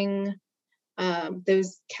tracking.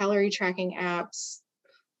 Those calorie tracking apps,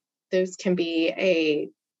 those can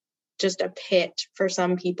be just a pit for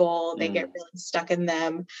some people. They get really stuck in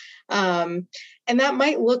them. And that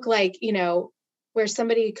might look like, where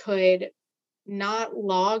somebody could not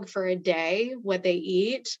log for a day what they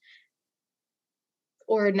eat,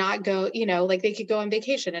 or not go, like they could go on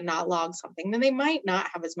vacation and not log something, then they might not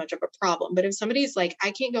have as much of a problem. But if somebody's like,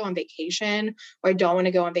 I can't go on vacation, or I don't want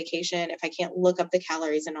to go on vacation if I can't look up the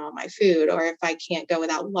calories in all my food, or if I can't go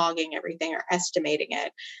without logging everything or estimating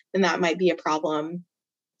it, then that might be a problem.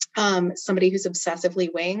 Somebody who's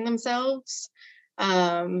obsessively weighing themselves,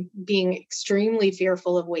 being extremely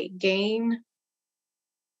fearful of weight gain,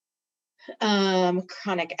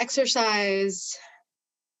 chronic exercise.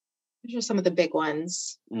 Those are some of the big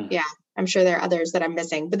ones. Yeah, I'm sure there are others that I'm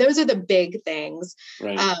missing, but those are the big things.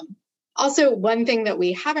 Right. Also, one thing that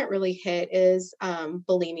we haven't really hit is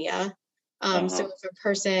bulimia. So if a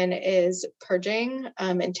person is purging,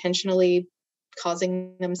 intentionally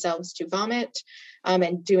causing themselves to vomit,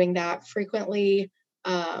 and doing that frequently,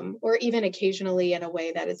 or even occasionally in a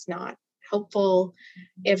way that is not helpful,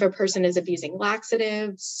 if a person is abusing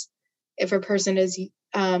laxatives, if a person is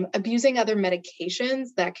abusing other medications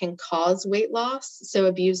that can cause weight loss, so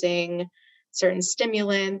abusing certain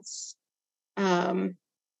stimulants.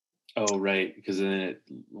 Oh, right, because then it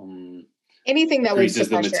Anything that would increases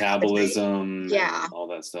the suppress your appetite. metabolism Yeah. and all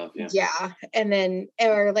that stuff. Yeah. Yeah. And then,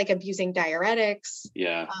 or like abusing diuretics,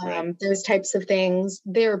 Yeah. Right. those types of things.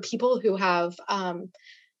 There are people who have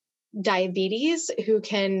diabetes who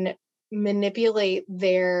can manipulate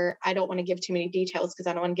their, I don't want to give too many details because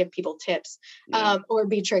I don't want to give people tips, or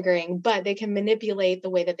be triggering, but they can manipulate the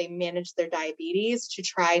way that they manage their diabetes to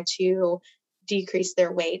try to decrease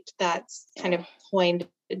their weight. That's kind of coined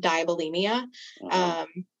diabulimia.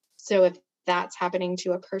 So if that's happening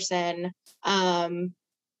to a person, having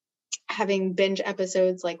binge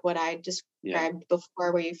episodes like what I described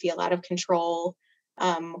before, where you feel out of control,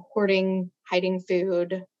 hoarding, hiding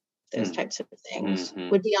food, those types of things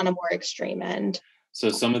would be on a more extreme end. So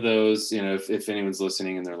some of those, if anyone's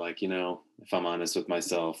listening and they're like, if I'm honest with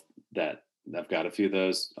myself, that I've got a few of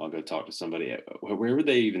those, I'll go talk to somebody. Where would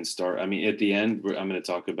they even start? I mean, at the end, I'm going to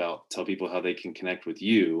tell people how they can connect with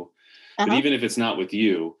you. But even if it's not with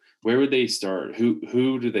you, where would they start?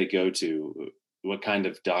 Who do they go to? What kind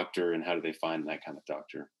of doctor, and how do they find that kind of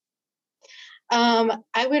doctor?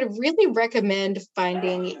 I would really recommend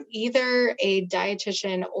finding either a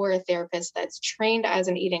dietitian or a therapist that's trained as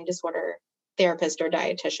an eating disorder therapist or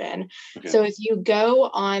dietitian. Okay. So if you go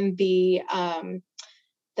on the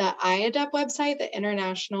IADEP website, the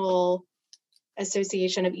International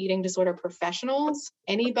Association of Eating Disorder Professionals,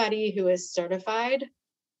 anybody who is certified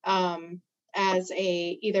as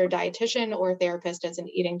a either dietitian or therapist as an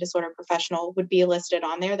eating disorder professional would be listed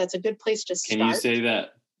on there. That's a good place to start. Can you say that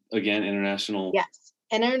again? International? Yes.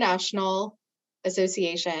 International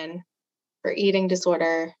Association for Eating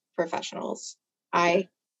Disorder Professionals, okay.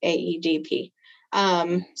 IAEDP.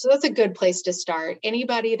 So that's a good place to start.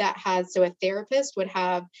 Anybody that has, so a therapist would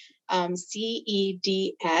have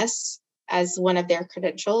CEDS as one of their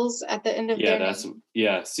credentials at the end of their name.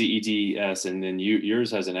 CEDS, and then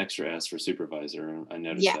yours has an extra S for supervisor. I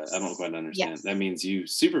noticed that. I don't quite understand. That means you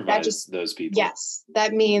supervise those people. Yes,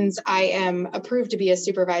 that means I am approved to be a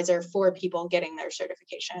supervisor for people getting their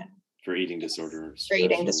certification. For eating disorder. For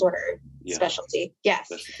eating disorder specialty. Yes.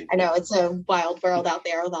 Specialty. I know it's a wild world out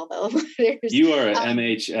there with all the letters. You are an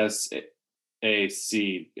MHSAC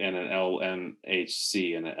and an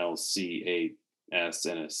LMHC and an LCAS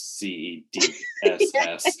and a CEDSS.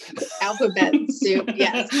 Alphabet soup,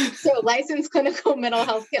 yes. So licensed clinical mental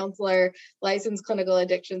health counselor, licensed clinical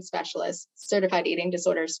addiction specialist, certified eating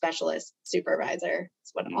disorder specialist, supervisor.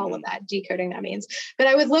 That's what all of that decoding that means. But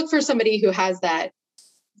I would look for somebody who has that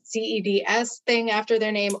CEDS thing after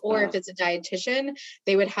their name, or if it's a dietitian,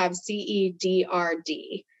 they would have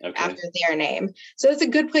CEDRD after their name. So it's a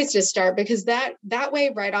good place to start, because that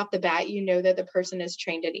way, right off the bat, you know that the person is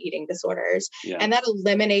trained in eating disorders, and that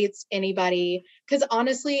eliminates anybody. Because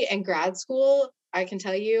honestly, in grad school, I can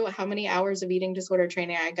tell you how many hours of eating disorder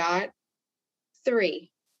training I got.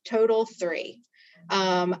 3 total.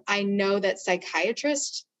 I know that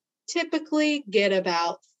psychiatrists typically get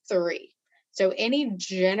about 3. So any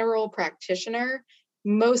general practitioner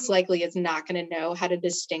most likely is not going to know how to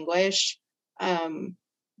distinguish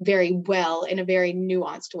very well in a very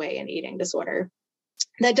nuanced way in eating disorder.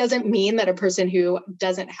 That doesn't mean that a person who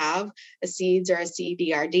doesn't have a CEDS or a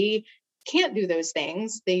CEDRD can't do those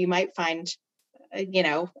things. You might find,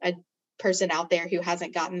 a person out there who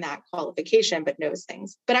hasn't gotten that qualification but knows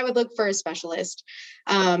things. But I would look for a specialist,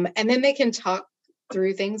 and then they can talk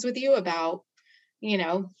through things with you about,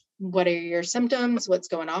 what are your symptoms? What's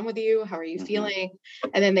going on with you? How are you feeling?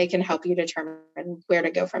 And then they can help you determine where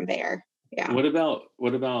to go from there. Yeah. What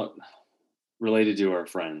about related to our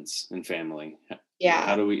friends and family? Yeah.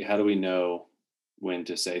 How do we know when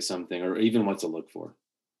to say something, or even what to look for?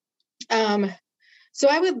 So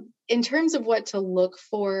I would, in terms of what to look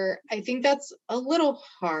for, I think that's a little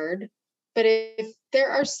hard, but if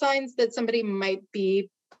there are signs that somebody might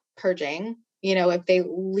be purging, if they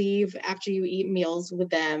leave after you eat meals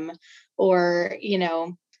with them, or,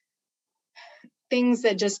 things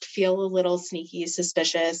that just feel a little sneaky,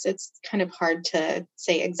 suspicious, it's kind of hard to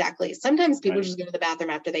say exactly. Sometimes people just go to the bathroom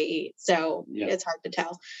after they eat, so it's hard to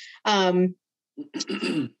tell.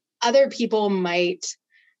 Other people might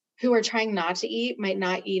who are trying not to eat might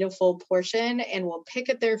not eat a full portion and will pick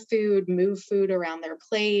at their food, move food around their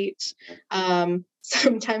plate.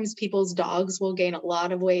 Sometimes people's dogs will gain a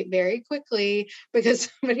lot of weight very quickly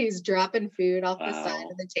because somebody's dropping food off the side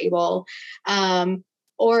of the table.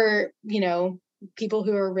 Or, you know, people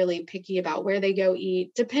who are really picky about where they go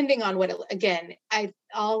eat, depending on what, again, a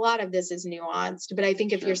lot of this is nuanced, but I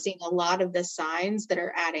think if you're seeing a lot of the signs that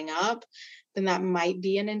are adding up, then that might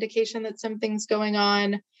be an indication that something's going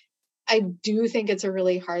on. I do think it's a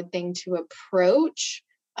really hard thing to approach.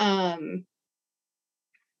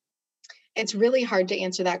 It's really hard to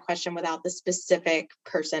answer that question without the specific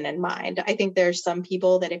person in mind. I think there's some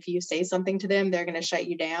people that if you say something to them, they're going to shut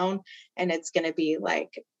you down, and it's going to be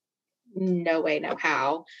like, no way, no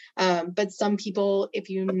how. But some people, if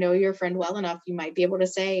you know your friend well enough, you might be able to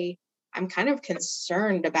say, I'm kind of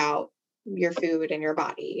concerned about your food and your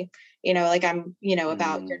body, you know, like I'm, you know,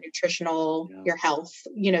 about your nutritional, your health,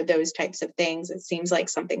 you know, those types of things. It seems like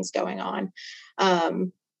something's going on.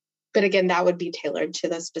 But again, that would be tailored to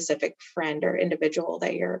the specific friend or individual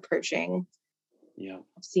that you're approaching. Yeah.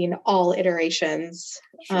 I've seen all iterations.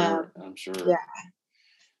 Sure, I'm sure. Yeah.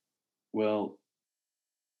 Well,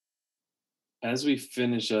 as we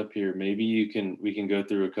finish up here, maybe we can go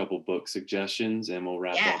through a couple book suggestions, and we'll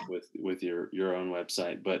wrap up with your own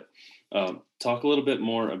website. But talk a little bit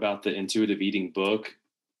more about the intuitive eating book,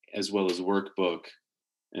 as well as workbook,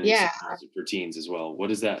 and for teens as well. What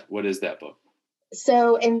is that book?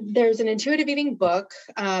 So, and there's an intuitive eating book.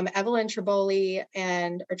 Evelyn Tribole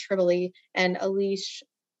and Elise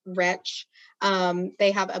Retch.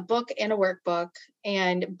 They have a book and a workbook,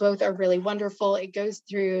 and both are really wonderful. It goes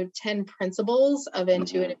through 10 principles of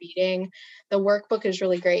intuitive eating. The workbook is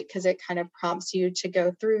really great because it kind of prompts you to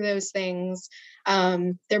go through those things.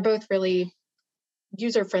 They're both really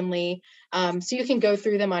user-friendly. So you can go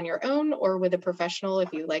through them on your own or with a professional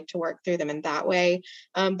if you like to work through them in that way.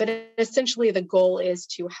 But essentially the goal is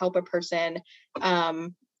to help a person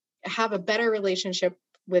have a better relationship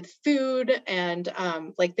with food, and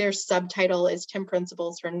like their subtitle is 10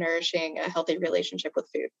 Principles for Nourishing a Healthy Relationship with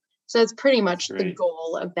Food. So that's pretty much the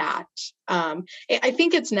goal of that. I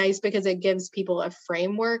think it's nice because it gives people a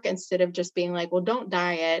framework instead of just being like, well, don't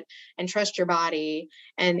diet and trust your body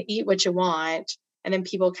and eat what you want. And then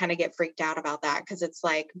people kind of get freaked out about that because it's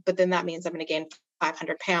like, but then that means I'm going to gain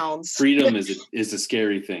 500 pounds. Freedom is a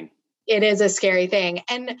scary thing. It is a scary thing.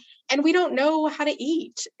 And we don't know how to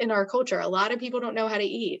eat in our culture. A lot of people don't know how to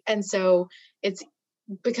eat. And so it's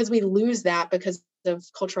because we lose that because of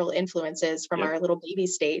cultural influences from our little baby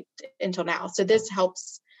state until now. So this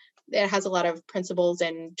helps. It has a lot of principles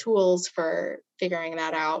and tools for figuring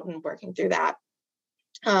that out and working through that.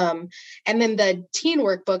 And then the teen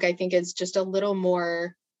workbook, I think, is just a little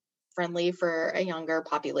more friendly for a younger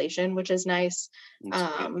population, which is nice.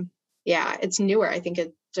 Yeah, it's newer. I think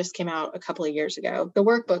it just came out a couple of years ago. The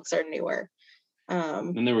workbooks are newer.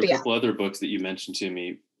 And there were a couple other books that you mentioned to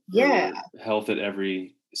me. Health at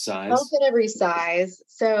Every Size. Health at Every Size.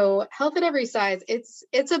 So Health at Every Size,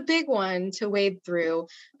 it's a big one to wade through.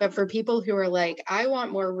 But for people who are like, I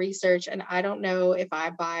want more research and I don't know if I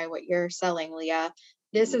buy what you're selling, Leah,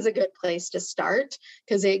 this is a good place to start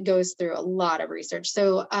because it goes through a lot of research.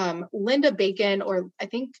 So Linda Bacon, or I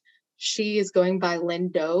think she is going by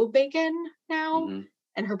Lindo Bacon now,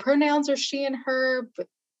 and her pronouns are she and her, but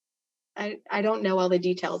I don't know all the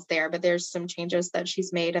details there, but there's some changes that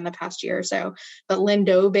she's made in the past year or so. But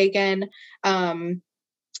Lindo Bacon, and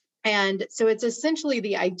so it's essentially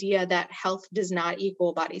the idea that health does not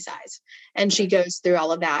equal body size. And she goes through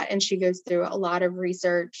all of that, and she goes through a lot of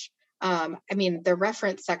research. I mean, the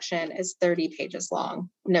reference section is 30 pages long,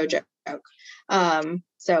 no joke.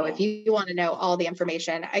 So if you want to know all the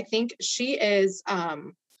information, I think she has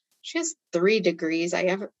 3 degrees. I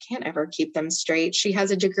can't ever keep them straight. She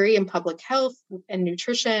has a degree in public health and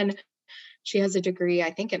nutrition. She has a degree,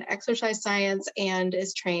 I think, in exercise science, and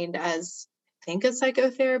is trained as, I think, a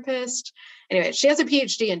psychotherapist. Anyway, she has a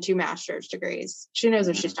PhD and 2 master's degrees. She knows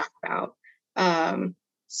what she's talking about.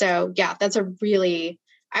 So yeah, that's a really,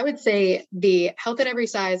 I would say the Health at Every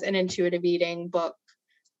Size and Intuitive Eating book,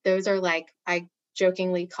 those are like, I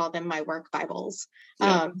jokingly call them my work Bibles.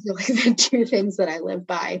 Like the 2 things that I live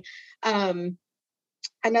by.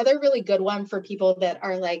 Another really good one for people that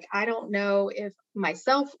are like, I don't know if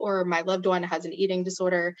myself or my loved one has an eating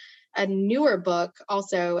disorder. A newer book,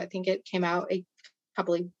 also, I think it came out a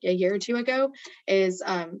year or 2 ago, is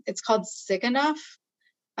it's called Sick Enough.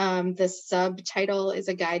 The subtitle is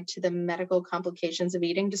A Guide to the Medical Complications of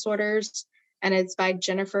Eating Disorders, and it's by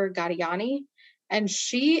Jennifer Gaudiani. And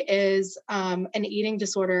she is an eating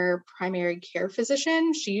disorder primary care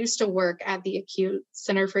physician. She used to work at the Acute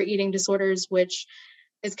Center for Eating Disorders, which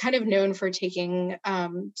is kind of known for taking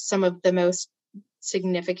some of the most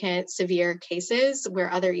significant, severe cases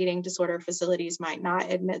where other eating disorder facilities might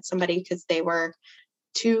not admit somebody because they were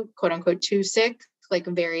too, quote unquote, too sick, like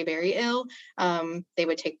very, very ill. They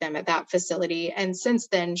would take them at that facility. And since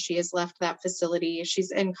then, she has left that facility.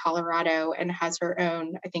 She's in Colorado and has her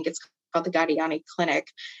own, I think it's called the Gaudiani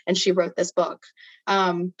Clinic. And she wrote this book.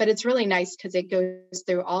 But it's really nice because it goes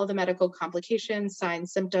through all the medical complications,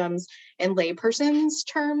 signs, symptoms, and layperson's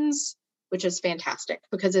terms, which is fantastic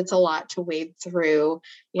because it's a lot to wade through,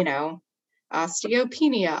 you know,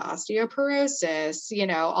 osteopenia, osteoporosis, you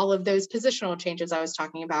know, all of those positional changes I was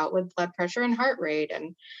talking about with blood pressure and heart rate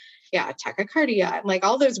and tachycardia, like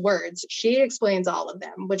all those words. She explains all of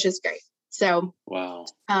them, which is great. So, wow.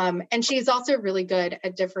 And she's also really good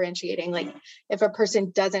at differentiating, like if a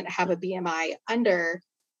person doesn't have a BMI under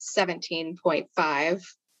 17.5,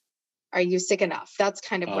 are you sick enough? That's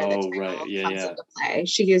kind of where the title comes into play.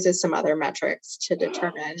 She uses some other metrics to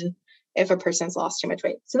determine if a person's lost too much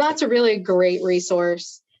weight. So that's a really great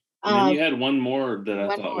resource. And then you had one more that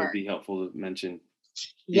I thought would be helpful to mention.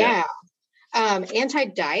 Yeah.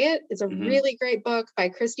 Anti-Diet is a really great book by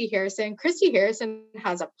Christy Harrison. Christy Harrison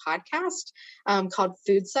has a podcast called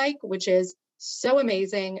Food Psych, which is so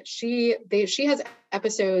amazing. She has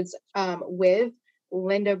episodes with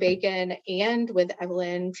Linda Bacon and with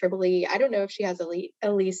Evelyn Tribole. I don't know if she has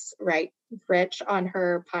Elise Rich on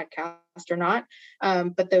her podcast or not,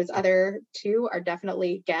 but those other two are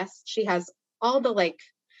definitely guests. She has all the like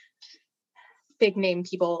big name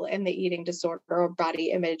people in the eating disorder or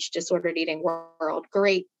body image disordered eating world.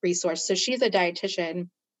 Great resource. So she's a dietitian.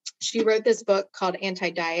 She wrote this book called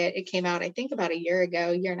Anti-Diet. It came out, I think, about a year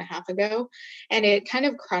and a half ago. And it kind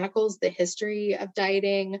of chronicles the history of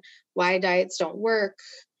dieting, why diets don't work,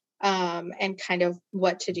 and kind of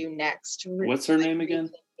what to do next. What's her name again?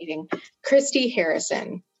 Christy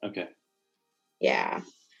Harrison. Okay. Yeah.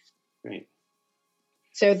 Great.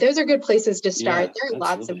 So those are good places to start. Yeah, there are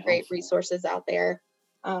lots of great resources out there.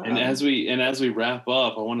 And as we wrap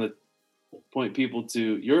up, I want to point people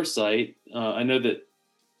to your site. I know that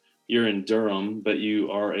you're in Durham, but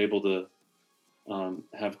you are able to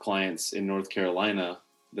have clients in North Carolina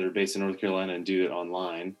that are based in North Carolina and do it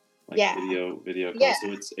online, like video calls. Yeah.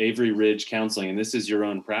 So it's Avery Ridge Counseling, and this is your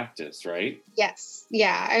own practice, right? Yes.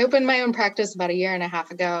 Yeah. I opened my own practice about a year and a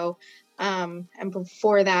half ago. And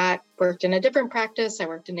before that, worked in a different practice. I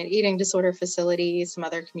worked in an eating disorder facility, some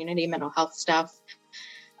other community mental health stuff.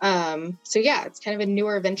 So yeah, it's kind of a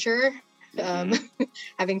newer venture.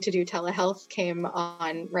 Having to do telehealth came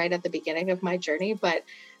on right at the beginning of my journey, but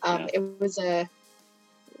it was a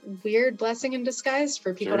weird blessing in disguise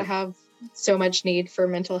for people to have so much need for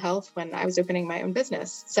mental health when I was opening my own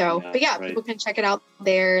business. So, people can check it out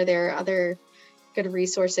there. There are other good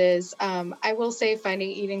resources. I will say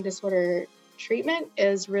finding eating disorder treatment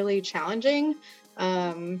is really challenging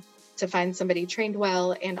to find somebody trained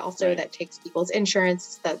well, and also that takes people's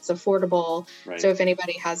insurance, that's affordable. So if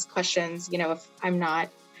anybody has questions, you know, if I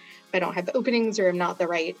don't have openings or I'm not the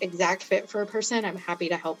right exact fit for a person, I'm happy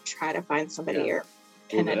to help try to find somebody or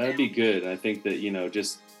well, that'd be good. I think that, you know,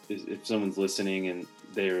 just if someone's listening and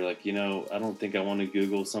they're like, you know, I don't think I want to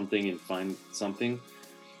Google something and find something,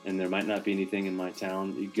 and there might not be anything in my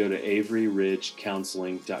town, you go to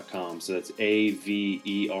averyridgecounseling.com. So that's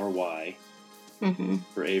AVERY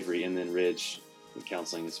for Avery, and then Ridge.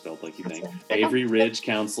 Counseling is spelled like you think.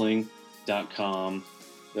 AveryRidgeCounseling.com,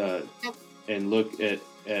 and look at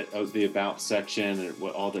the About section and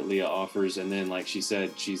what all that Leah offers. And then, like she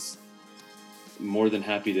said, she's more than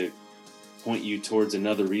happy to point you towards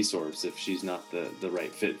another resource if she's not the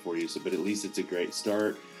right fit for you. So, but at least it's a great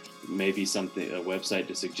start. Maybe a website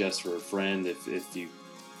to suggest for a friend if you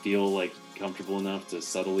feel like comfortable enough to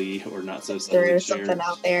subtly or not so subtly there's something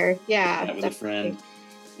out there. Yeah, with a friend.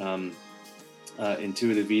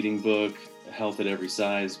 Intuitive Eating book, Health at Every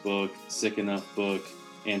Size book, Sick Enough book,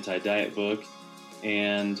 Anti-Diet book,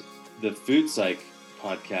 and the Food Psych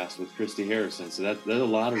podcast with Christy Harrison. So that's a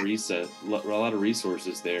lot of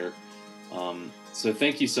resources there. So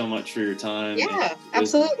thank you so much for your time. Yeah,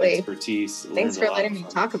 absolutely. Expertise. Thanks for letting me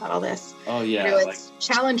talk about all this. Oh yeah. You know, it's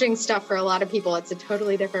challenging stuff for a lot of people. It's a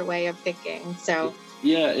totally different way of thinking. So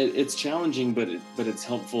it's challenging, but it's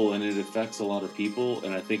helpful, and it affects a lot of people.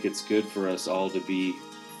 And I think it's good for us all to be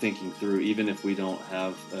thinking through, even if we don't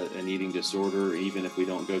have an eating disorder, even if we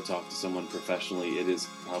don't go talk to someone professionally, it is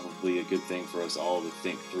probably a good thing for us all to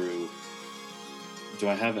think through do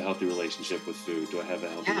I have a healthy relationship with food? Do I have a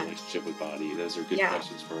healthy Yeah. relationship with body? Those are good Yeah.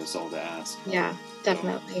 questions for us all to ask. Yeah,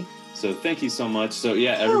 definitely. So thank you so much. So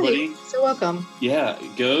yeah, Oh, everybody, you're so welcome. yeah,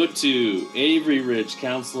 go to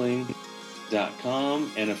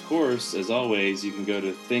averyridgecounseling.com. And of course, as always, you can go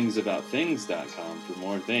to thingsaboutthings.com for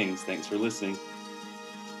more things. Thanks for listening.